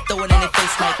now throw it in their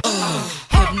face like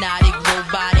hypnotic,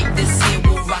 robotic. This here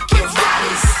will rock your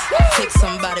bodies. Take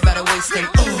somebody by the waist and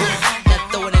now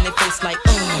throw it in their face like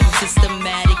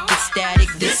systematic, ecstatic.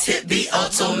 This hit be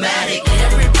automatic.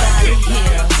 Everybody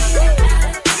here,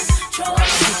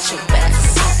 get your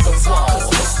backs off the wall, cause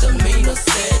misdemeanor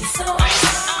said so.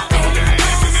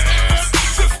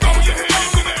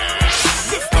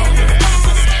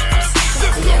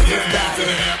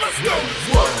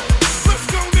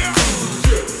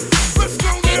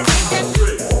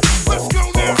 Let's go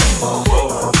now.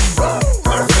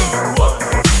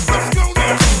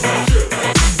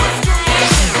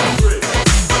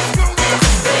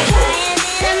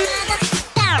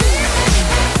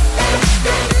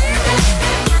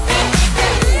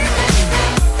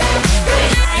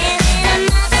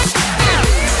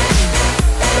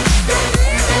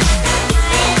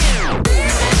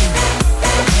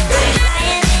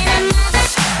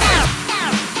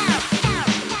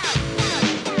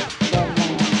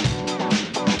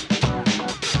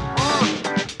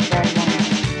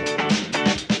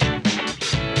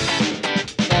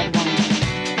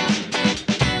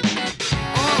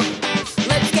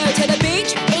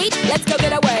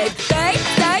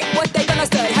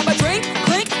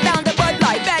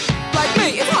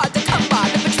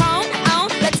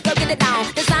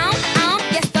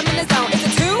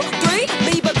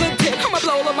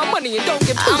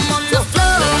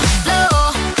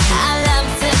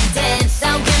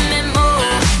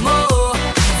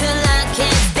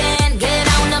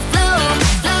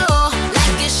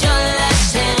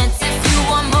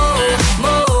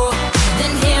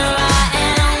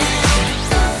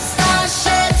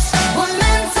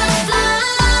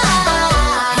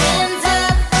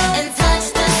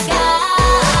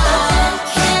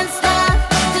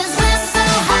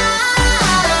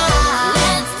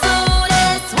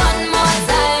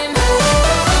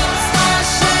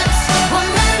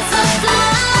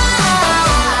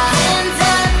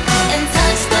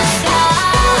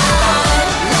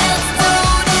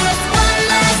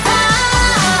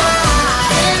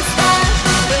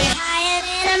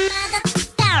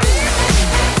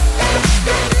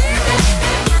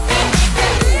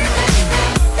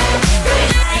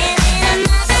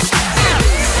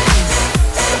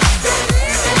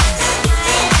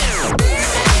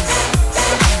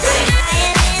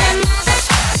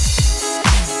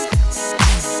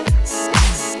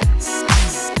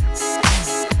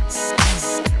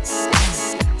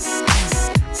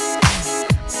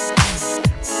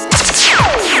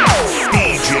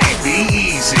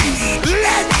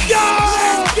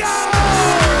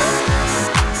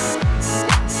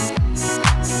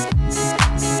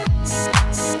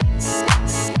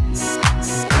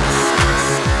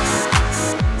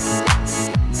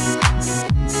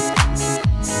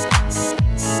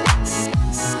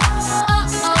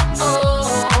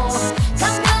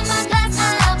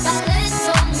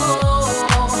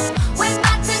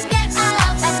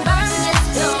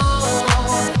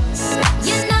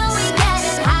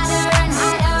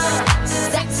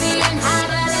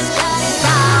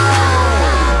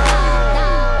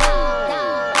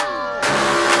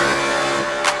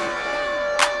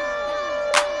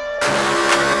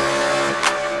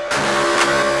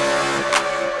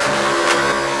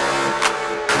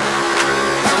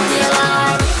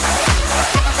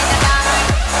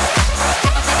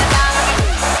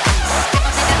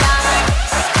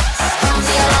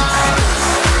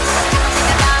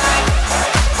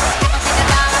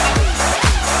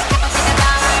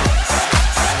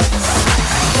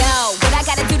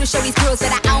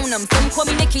 call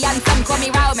me Nikki and some call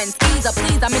me Rowman. Skeezer,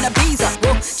 please, I'm in a beezer.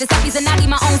 Whoa, Giuseppe's and I need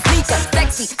my own sneaker.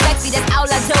 Sexy, sexy, that's all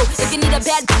I do. If you need a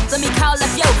bad let me call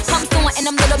up yo. Come soon and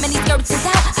them little mini skirts is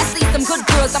out. I see some good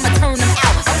girls, I'ma turn them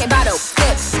out. Okay, bottle,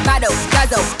 sip, bottle,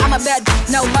 guzzle. I'm a bad,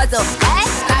 no muzzle. Hey,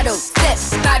 bottle, sip,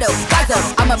 bottle, guzzle.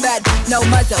 I'm a bad, no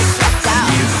muzzle. Let's go.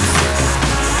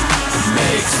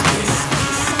 Makes me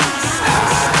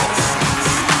high.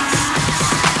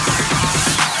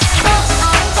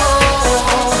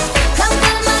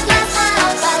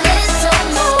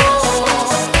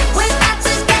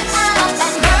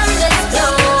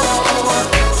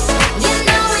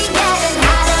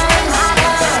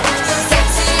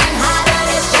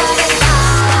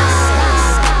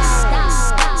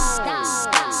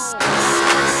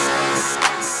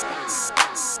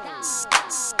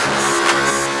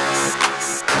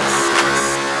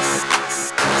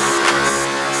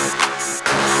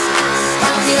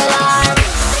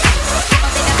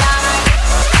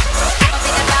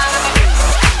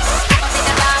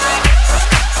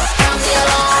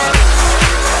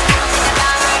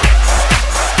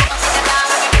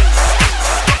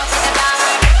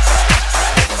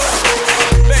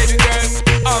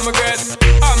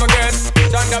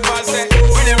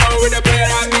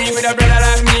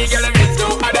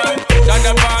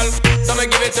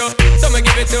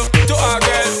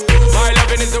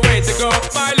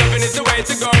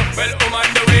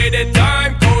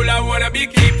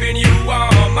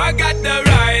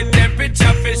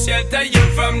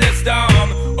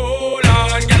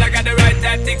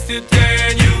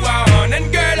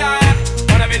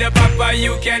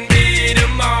 You can be the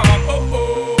mom,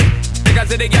 oh. Because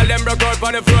the girl them broke out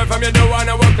on the floor. From you don't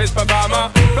wanna work this performer.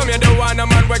 From you don't wanna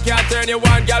man where can't turn you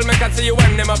on. Girl make I see you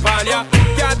when them upon ya.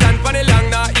 Can't stand for the long,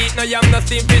 nah eat no yam, no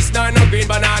steamed fish, no green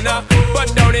banana.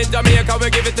 But down in Jamaica we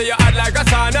give it to you hot like a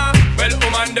sauna. Well,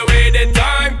 on the way the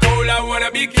time cold, I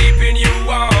wanna be keeping you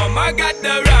warm. I got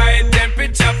the right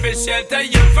temperature for shelter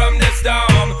you from the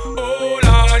storm. Hold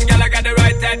on, girl, I got the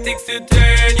right tactics to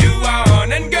turn you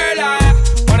on. And girl, I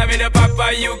wanna be the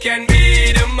papa, you can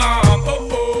be the mom,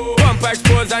 oh. Pump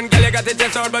expose and girl, you got the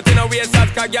chest out. But you know waist out,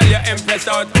 cause girl, you impressed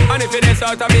out. And if it is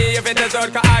out of me, if it is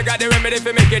out, cause I got the remedy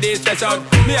for make it stress out.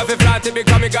 Me have a flat to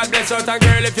become me God bless out. And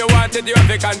girl, if you want it, you have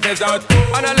to confess out.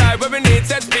 And a life where we need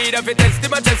set speed, if it test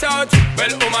my chest out.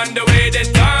 Well, on the way the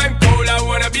time cold, I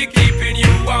wanna be keeping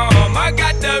you warm. I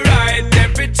got the right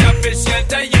temperature for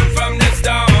shelter you from the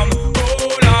storm.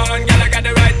 Hold on, girl, I got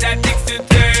the right tactics to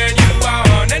turn you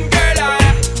on. And girl,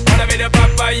 I wanna be the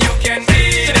papa, you can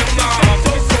be the mom.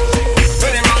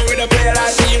 When I'm out with a player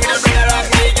like me, with a brother like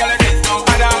me, girl, there's no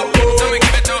other. So me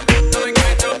give it to, so me give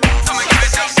it to, so me give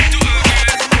it to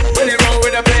girls. When I'm out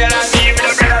with a player like me, with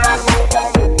a brother like me, girl,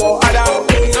 there's no other.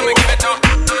 So me give it to,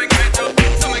 so me give it to,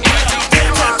 so me give it to.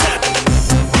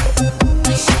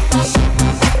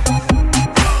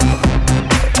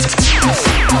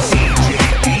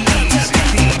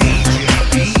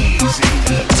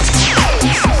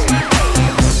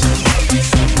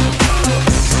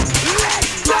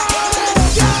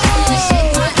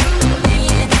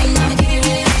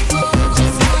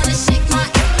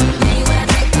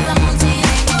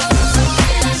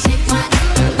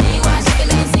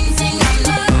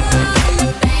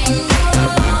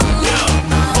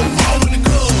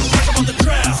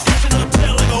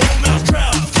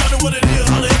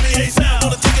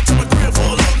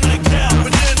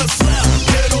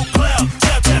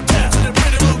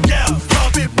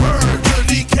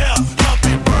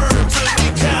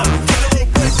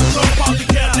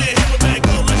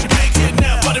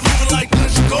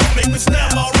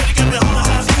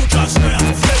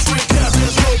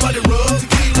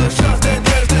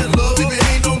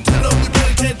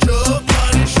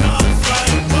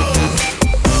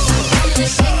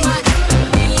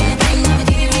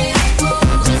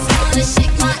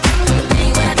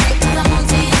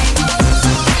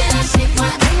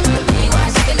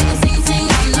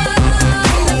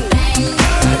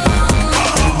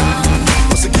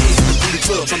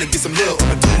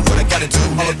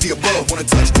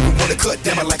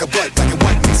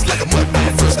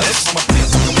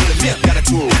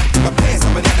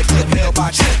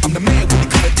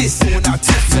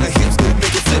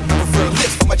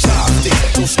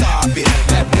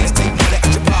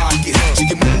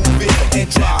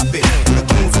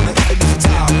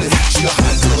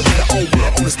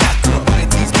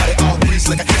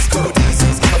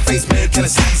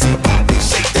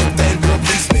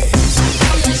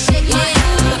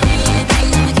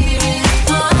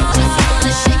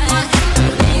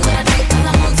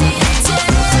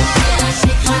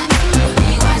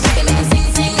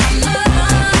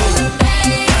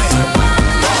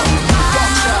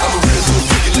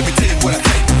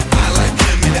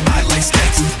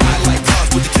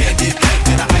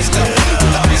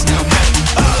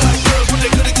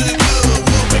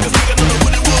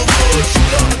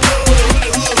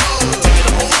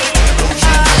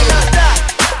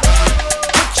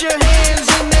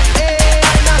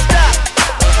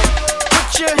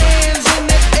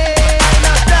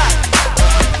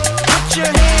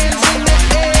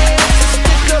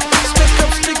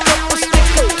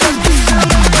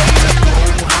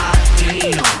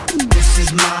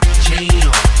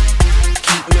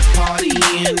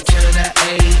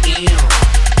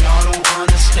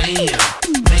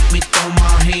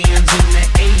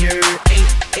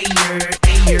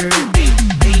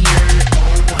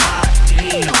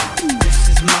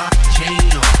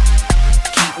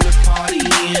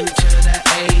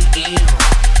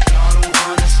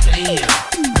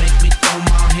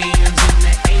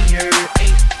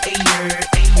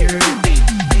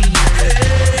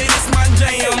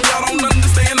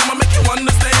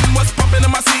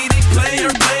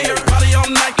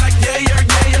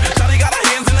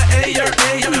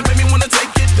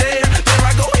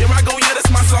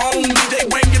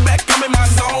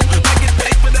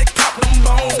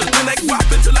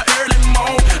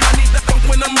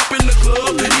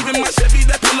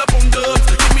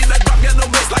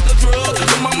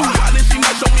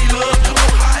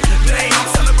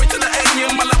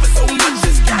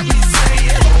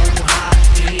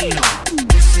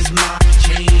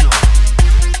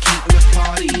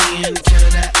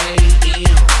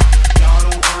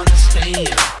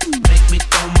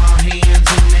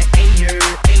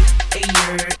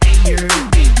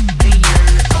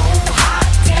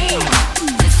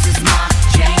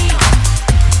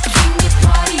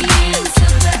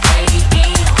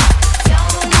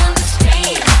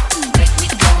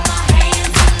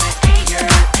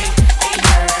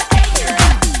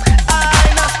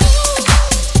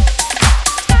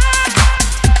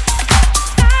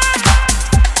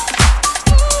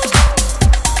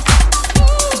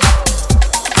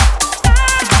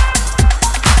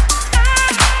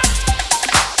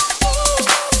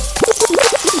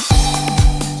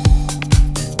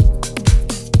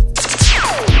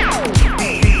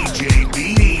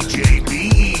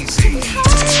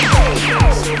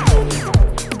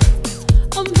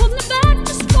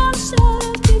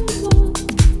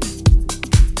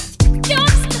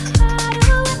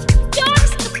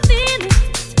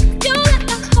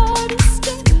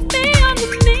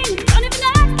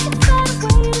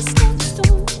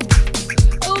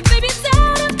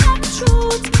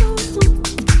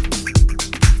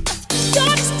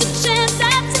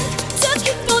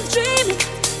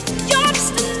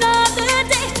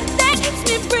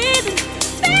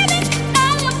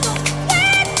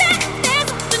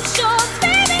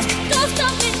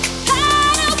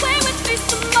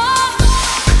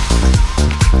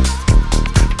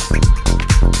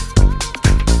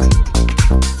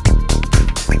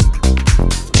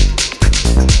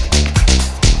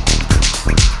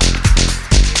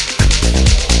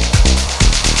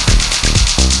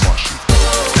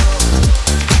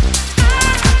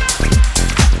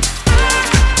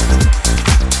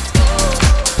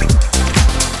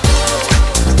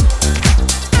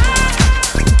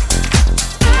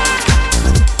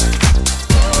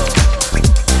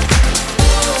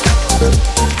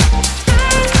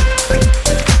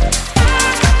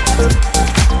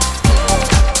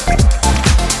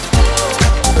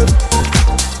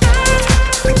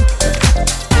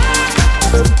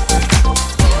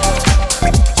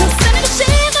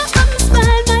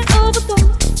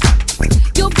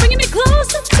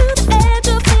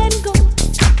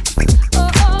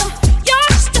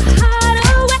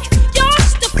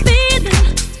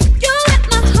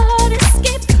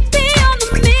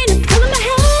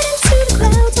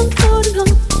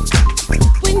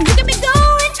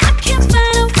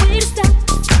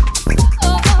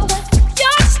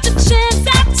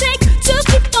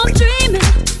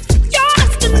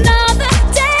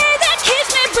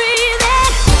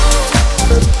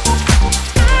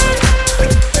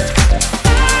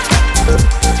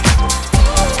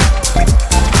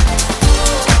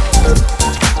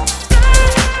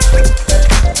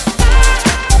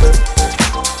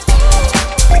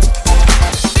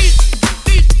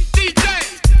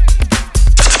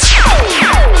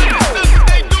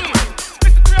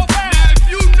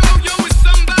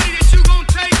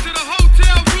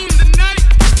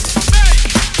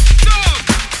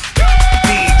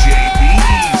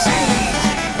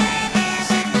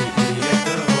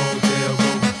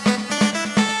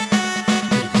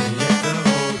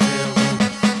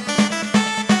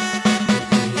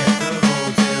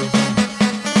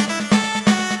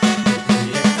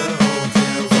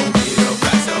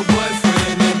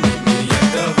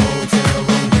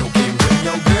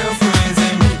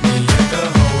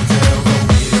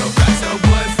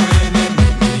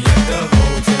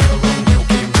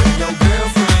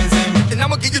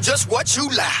 just what you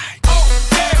like.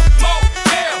 Hotel,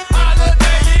 motel,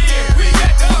 Holiday Inn. We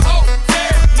at the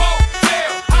hotel,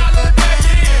 motel, Holiday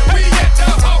Inn. We at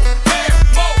the hotel,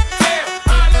 motel,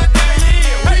 Holiday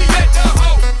Inn. We at the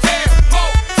hotel,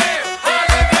 motel,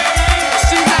 Holiday Inn.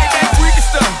 She like that freaky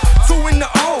stuff, 2 in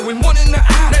the O and 1 in the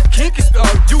I. That kinky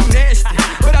stuff, you nasty,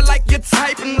 but I like your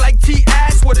type and like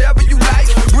T-ass, whatever you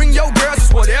like. Bring your girls,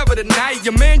 it's whatever tonight.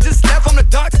 Your man just left from the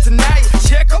doctor tonight.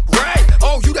 Check up right.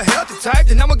 Oh, you the healthy type,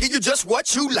 then I'ma give you just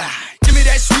what you like. Give me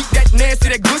that sweet, that nasty,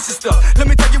 that gushy stuff. Let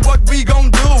me tell you what we gon'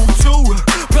 do. 2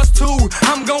 plus 2,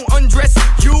 I'm gon' undress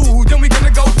you. Then we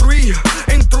gonna go 3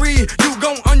 and 3, you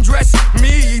gon' undress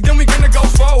me. Then we gonna go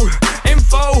 4 and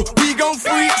 4, we gon'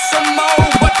 freak some more.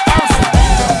 But first,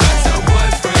 that's your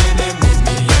boyfriend and meet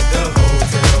me at the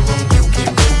hotel room. You can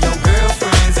bring your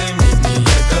girlfriends and meet me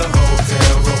at the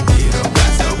hotel room. Get up,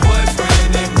 that's your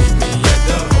boyfriend and meet me at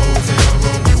the hotel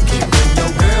room. You can bring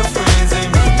your girlfriends and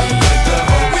meet me at the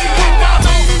hotel room. We at the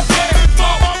hotel,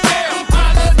 motel,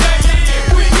 Holiday Inn.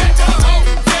 We at the hotel,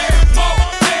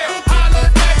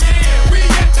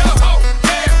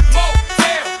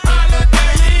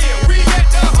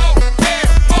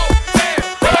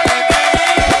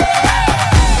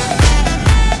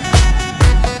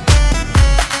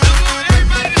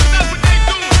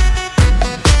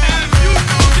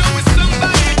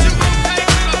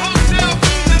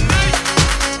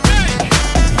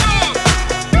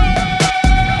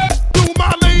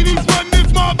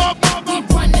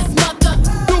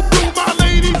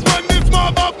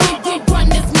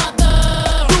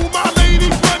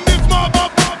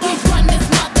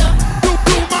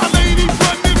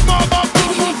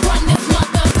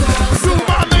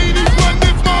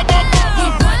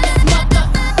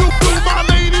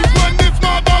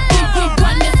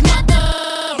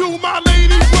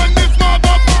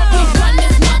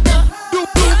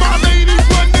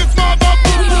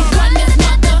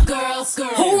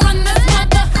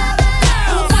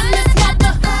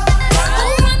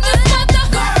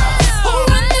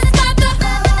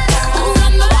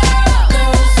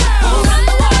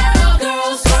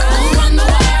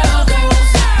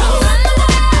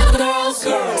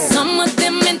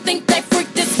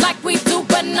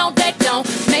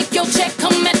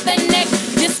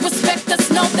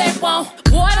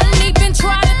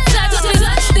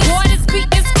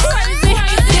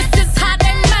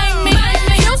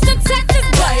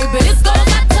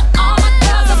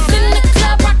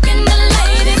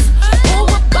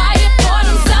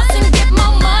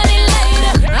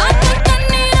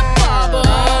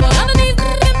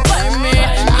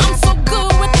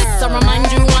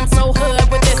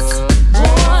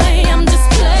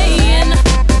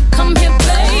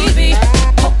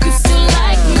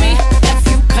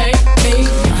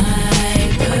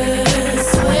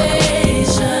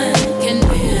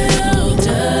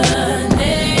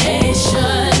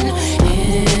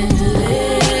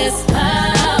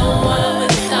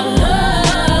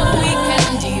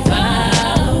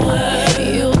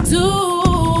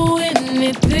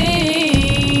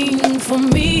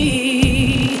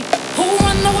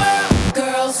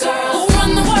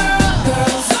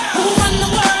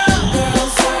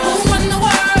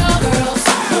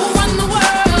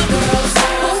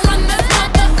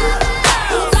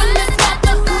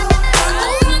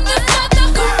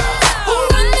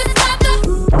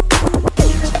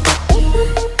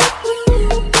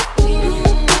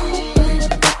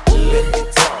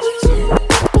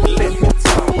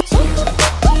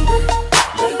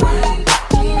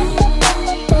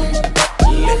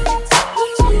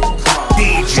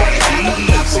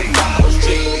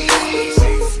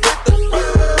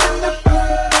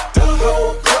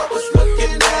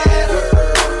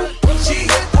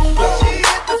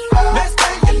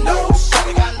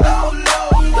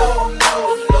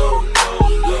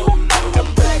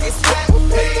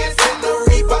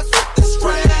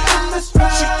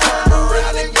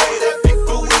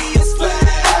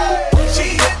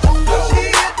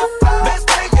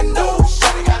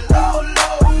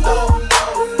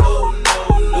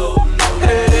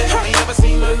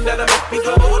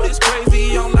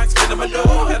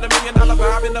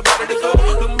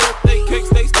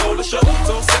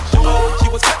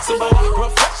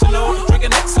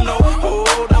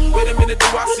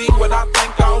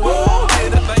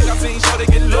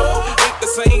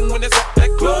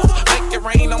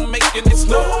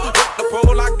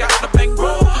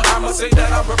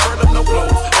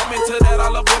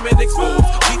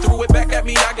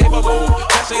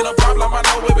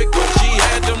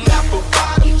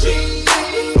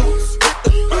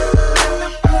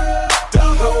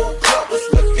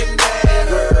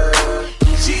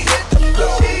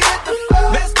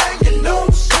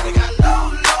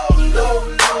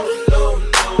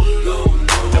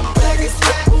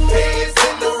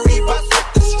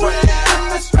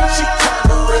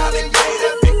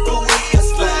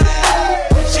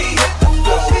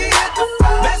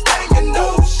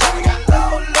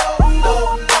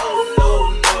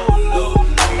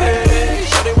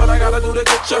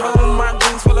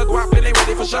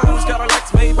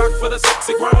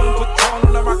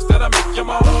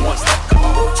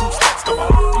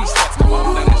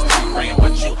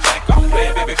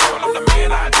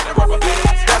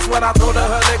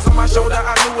 my shoulder,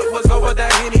 I knew it was over.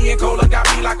 That Henny and Cola got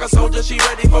me like a soldier. She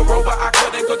ready for Rover, I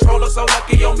couldn't control her. So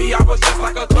lucky on me, I was just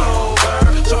like a clover.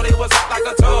 Shorty was hot like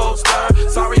a toaster.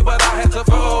 Sorry, but I had to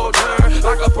fold her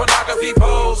like a pornography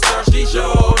poster. She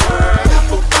showed her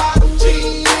apple bottom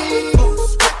jeans.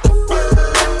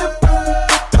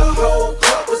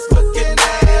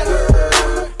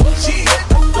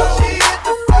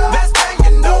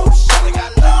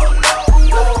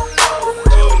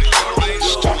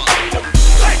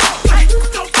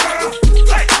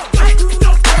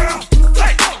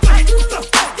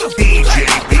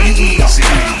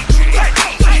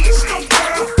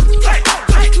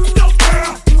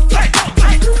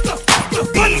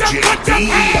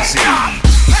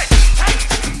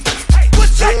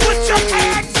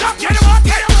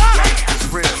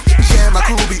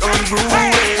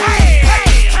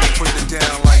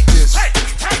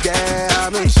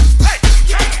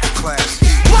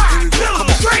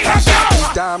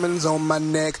 Diamonds on my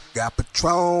neck, got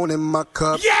Patron in my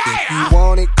cup. If you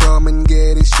want it, come and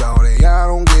get it, shorty. I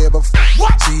don't give a f.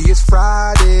 See, it's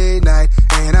Friday night,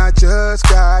 and I just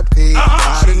got paid.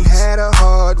 I done had a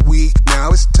hard week, now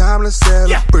it's time to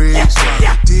celebrate.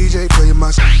 DJ play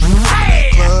my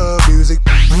club music.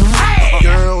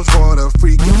 Girls wanna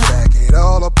freak and back it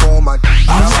all up on my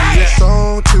I see a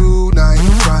song tonight,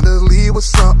 trying to leave with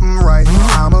something right.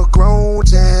 I'm a grown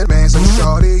man, so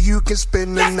shorty, you can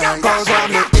spend the night. Cause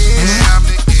I'm the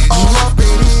ish, all up in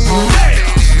here.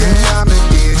 Yeah, I'm the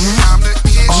ish,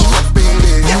 all up in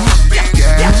it.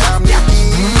 Yeah, I'm the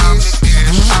ish,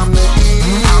 I'm the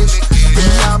ish.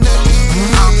 Yeah, I'm the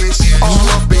ish, all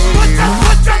up in here.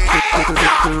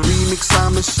 Remix,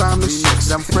 I'm the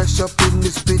shit. I'm fresh up in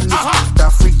this business. I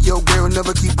freak your girl,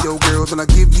 never keep your girls. When I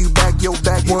give you back your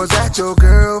back, was that your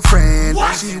girlfriend?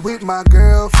 She with my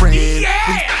girlfriend. We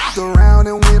f***ed around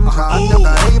and with my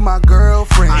I hate my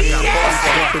girlfriend.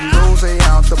 Sipping rose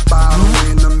out the bottle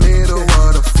in the middle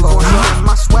of the floor.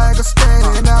 My swagger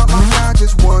standing out like I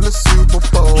just won a Super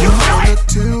Bowl. I'm the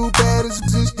two baddest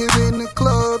bitches in the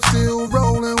club, still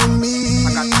rolling with me.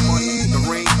 I got the money, the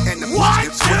ring, and the bitches. What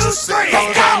you say?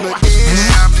 Cause I'm the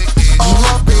ish, all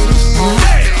up in here.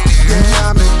 Yeah,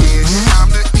 I'm the ish,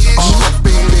 all up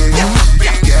in it. Yeah,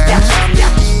 I'm the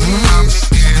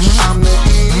ish, I'm the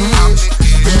ish.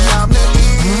 Yeah, I'm the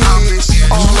ish,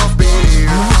 all up in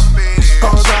here.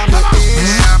 Cause I'm the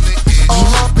ish,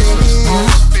 all up in here.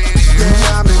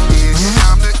 Yeah, I'm the ish,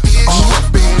 all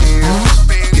up in here.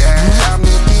 Yeah, I'm the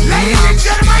ish, ladies and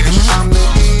gentlemen, I'm the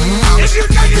ish. If you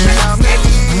know you yeah, I'm the ish,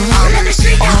 let me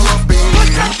see you all up in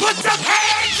here. Put them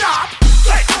hands up.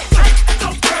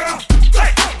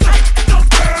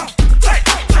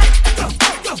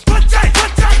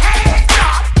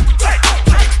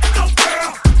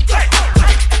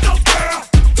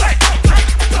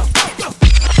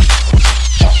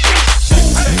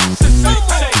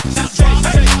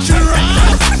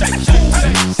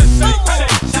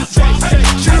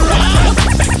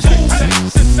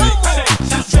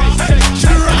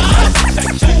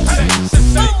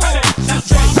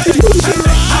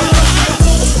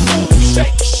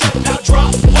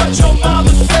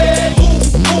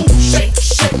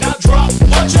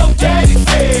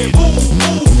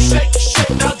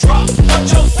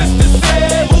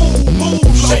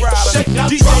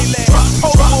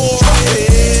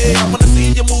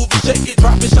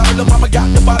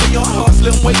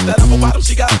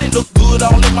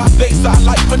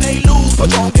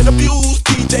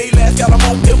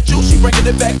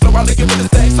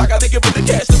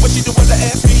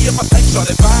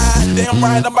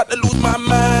 Right, I'm about to lose my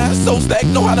mind. So stacked,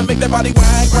 know how to make that body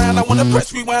wine grind. I wanna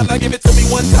press rewind, now give it to me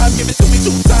one time, give it to me two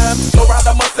times. Slow ride,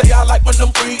 I must say I like when them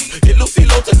freeze. Get loosey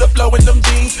low to the flow in them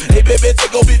jeans. Hey baby,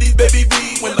 take over these baby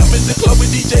B. When I'm in the club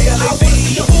with DJ LAZ. I wanna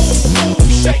see you move,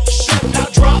 shake, shake, now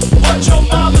drop what your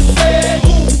mama said.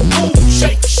 Move,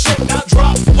 shake, shake, now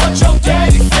drop what your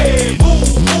daddy said.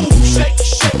 Move, shake,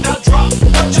 shake, now drop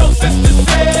what your sister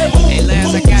said. Hey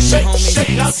Laz, I got you, homie.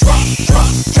 Shake, now drop, drop,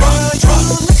 drop,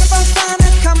 drop.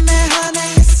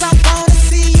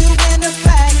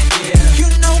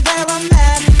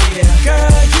 Girl,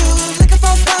 you looking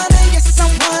for fun, and yes, I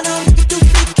wanna make you do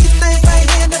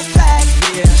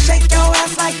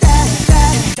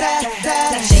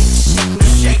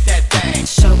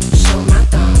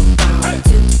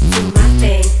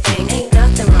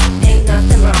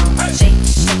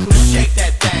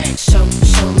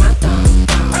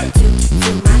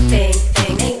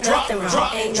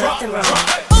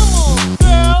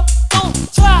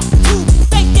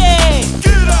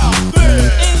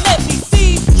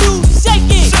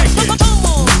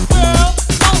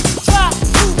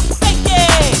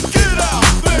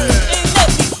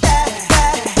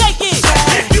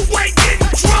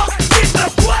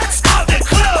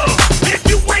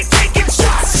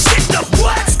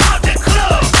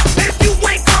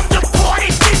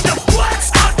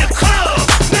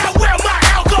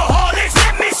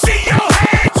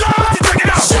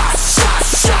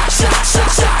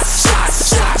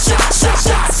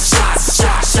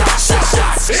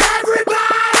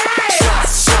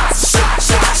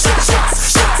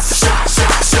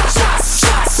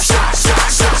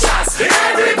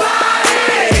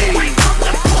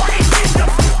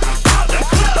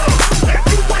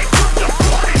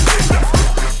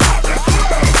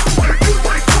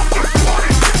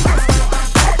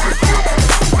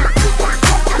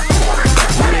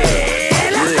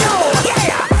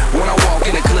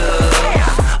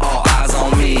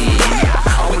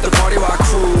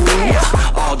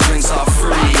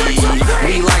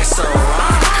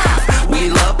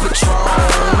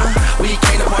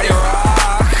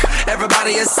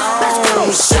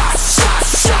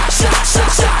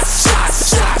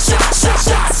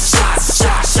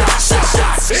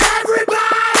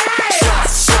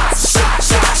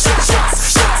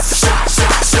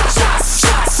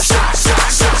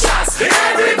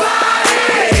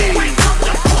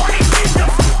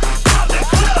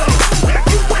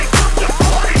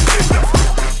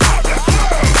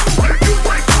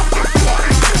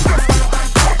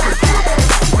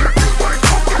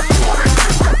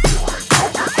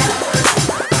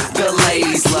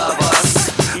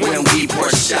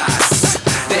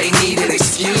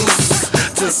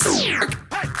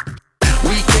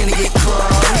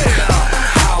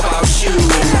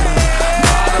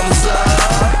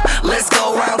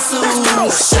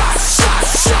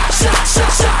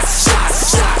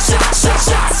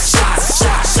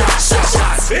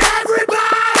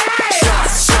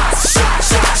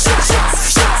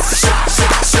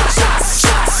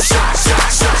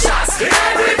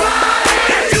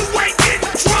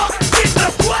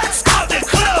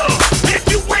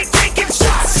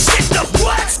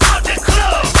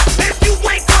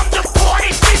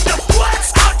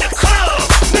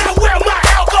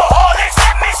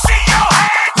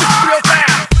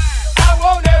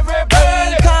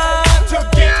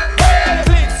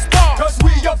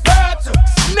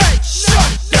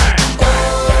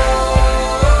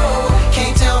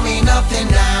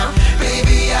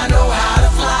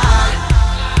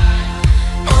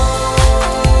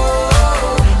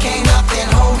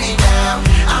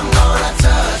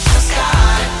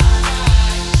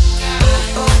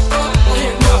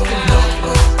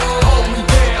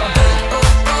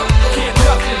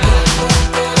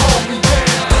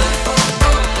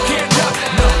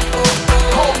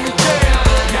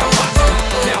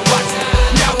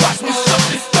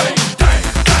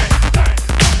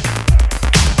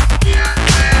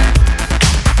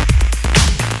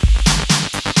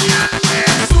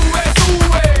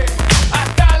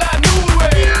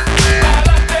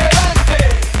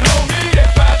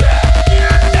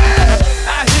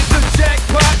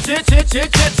Real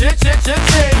chicos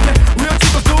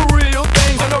do real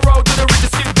things on the road to the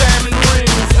richest, get diamond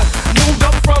rings. Moved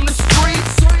up from the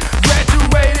streets,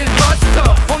 graduated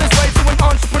hustler, on his way to an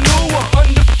entrepreneur,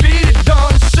 undefeated Don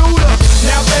shooter.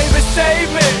 Now baby save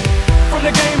me from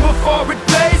the game before it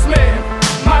plays me.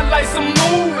 My life's a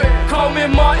movie, call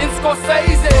me Martin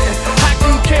Scorsese. I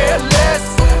can care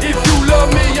less if you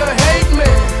love me or hate me.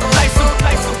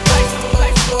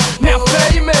 Now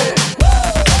pay me.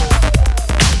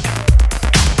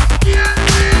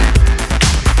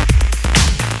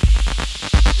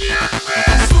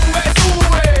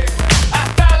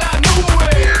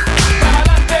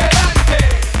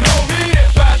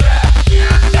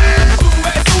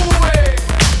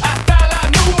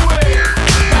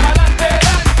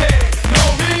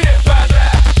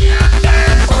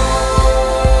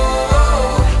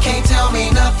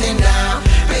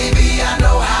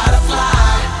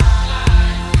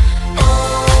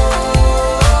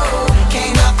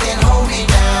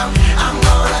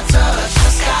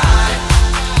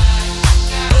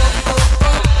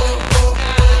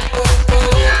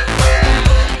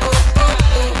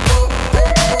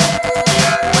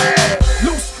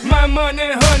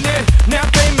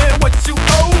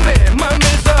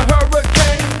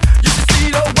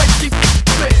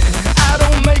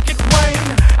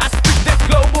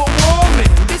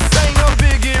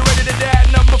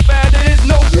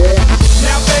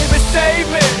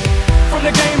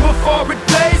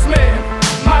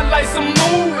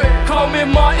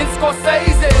 Martin Scorsese.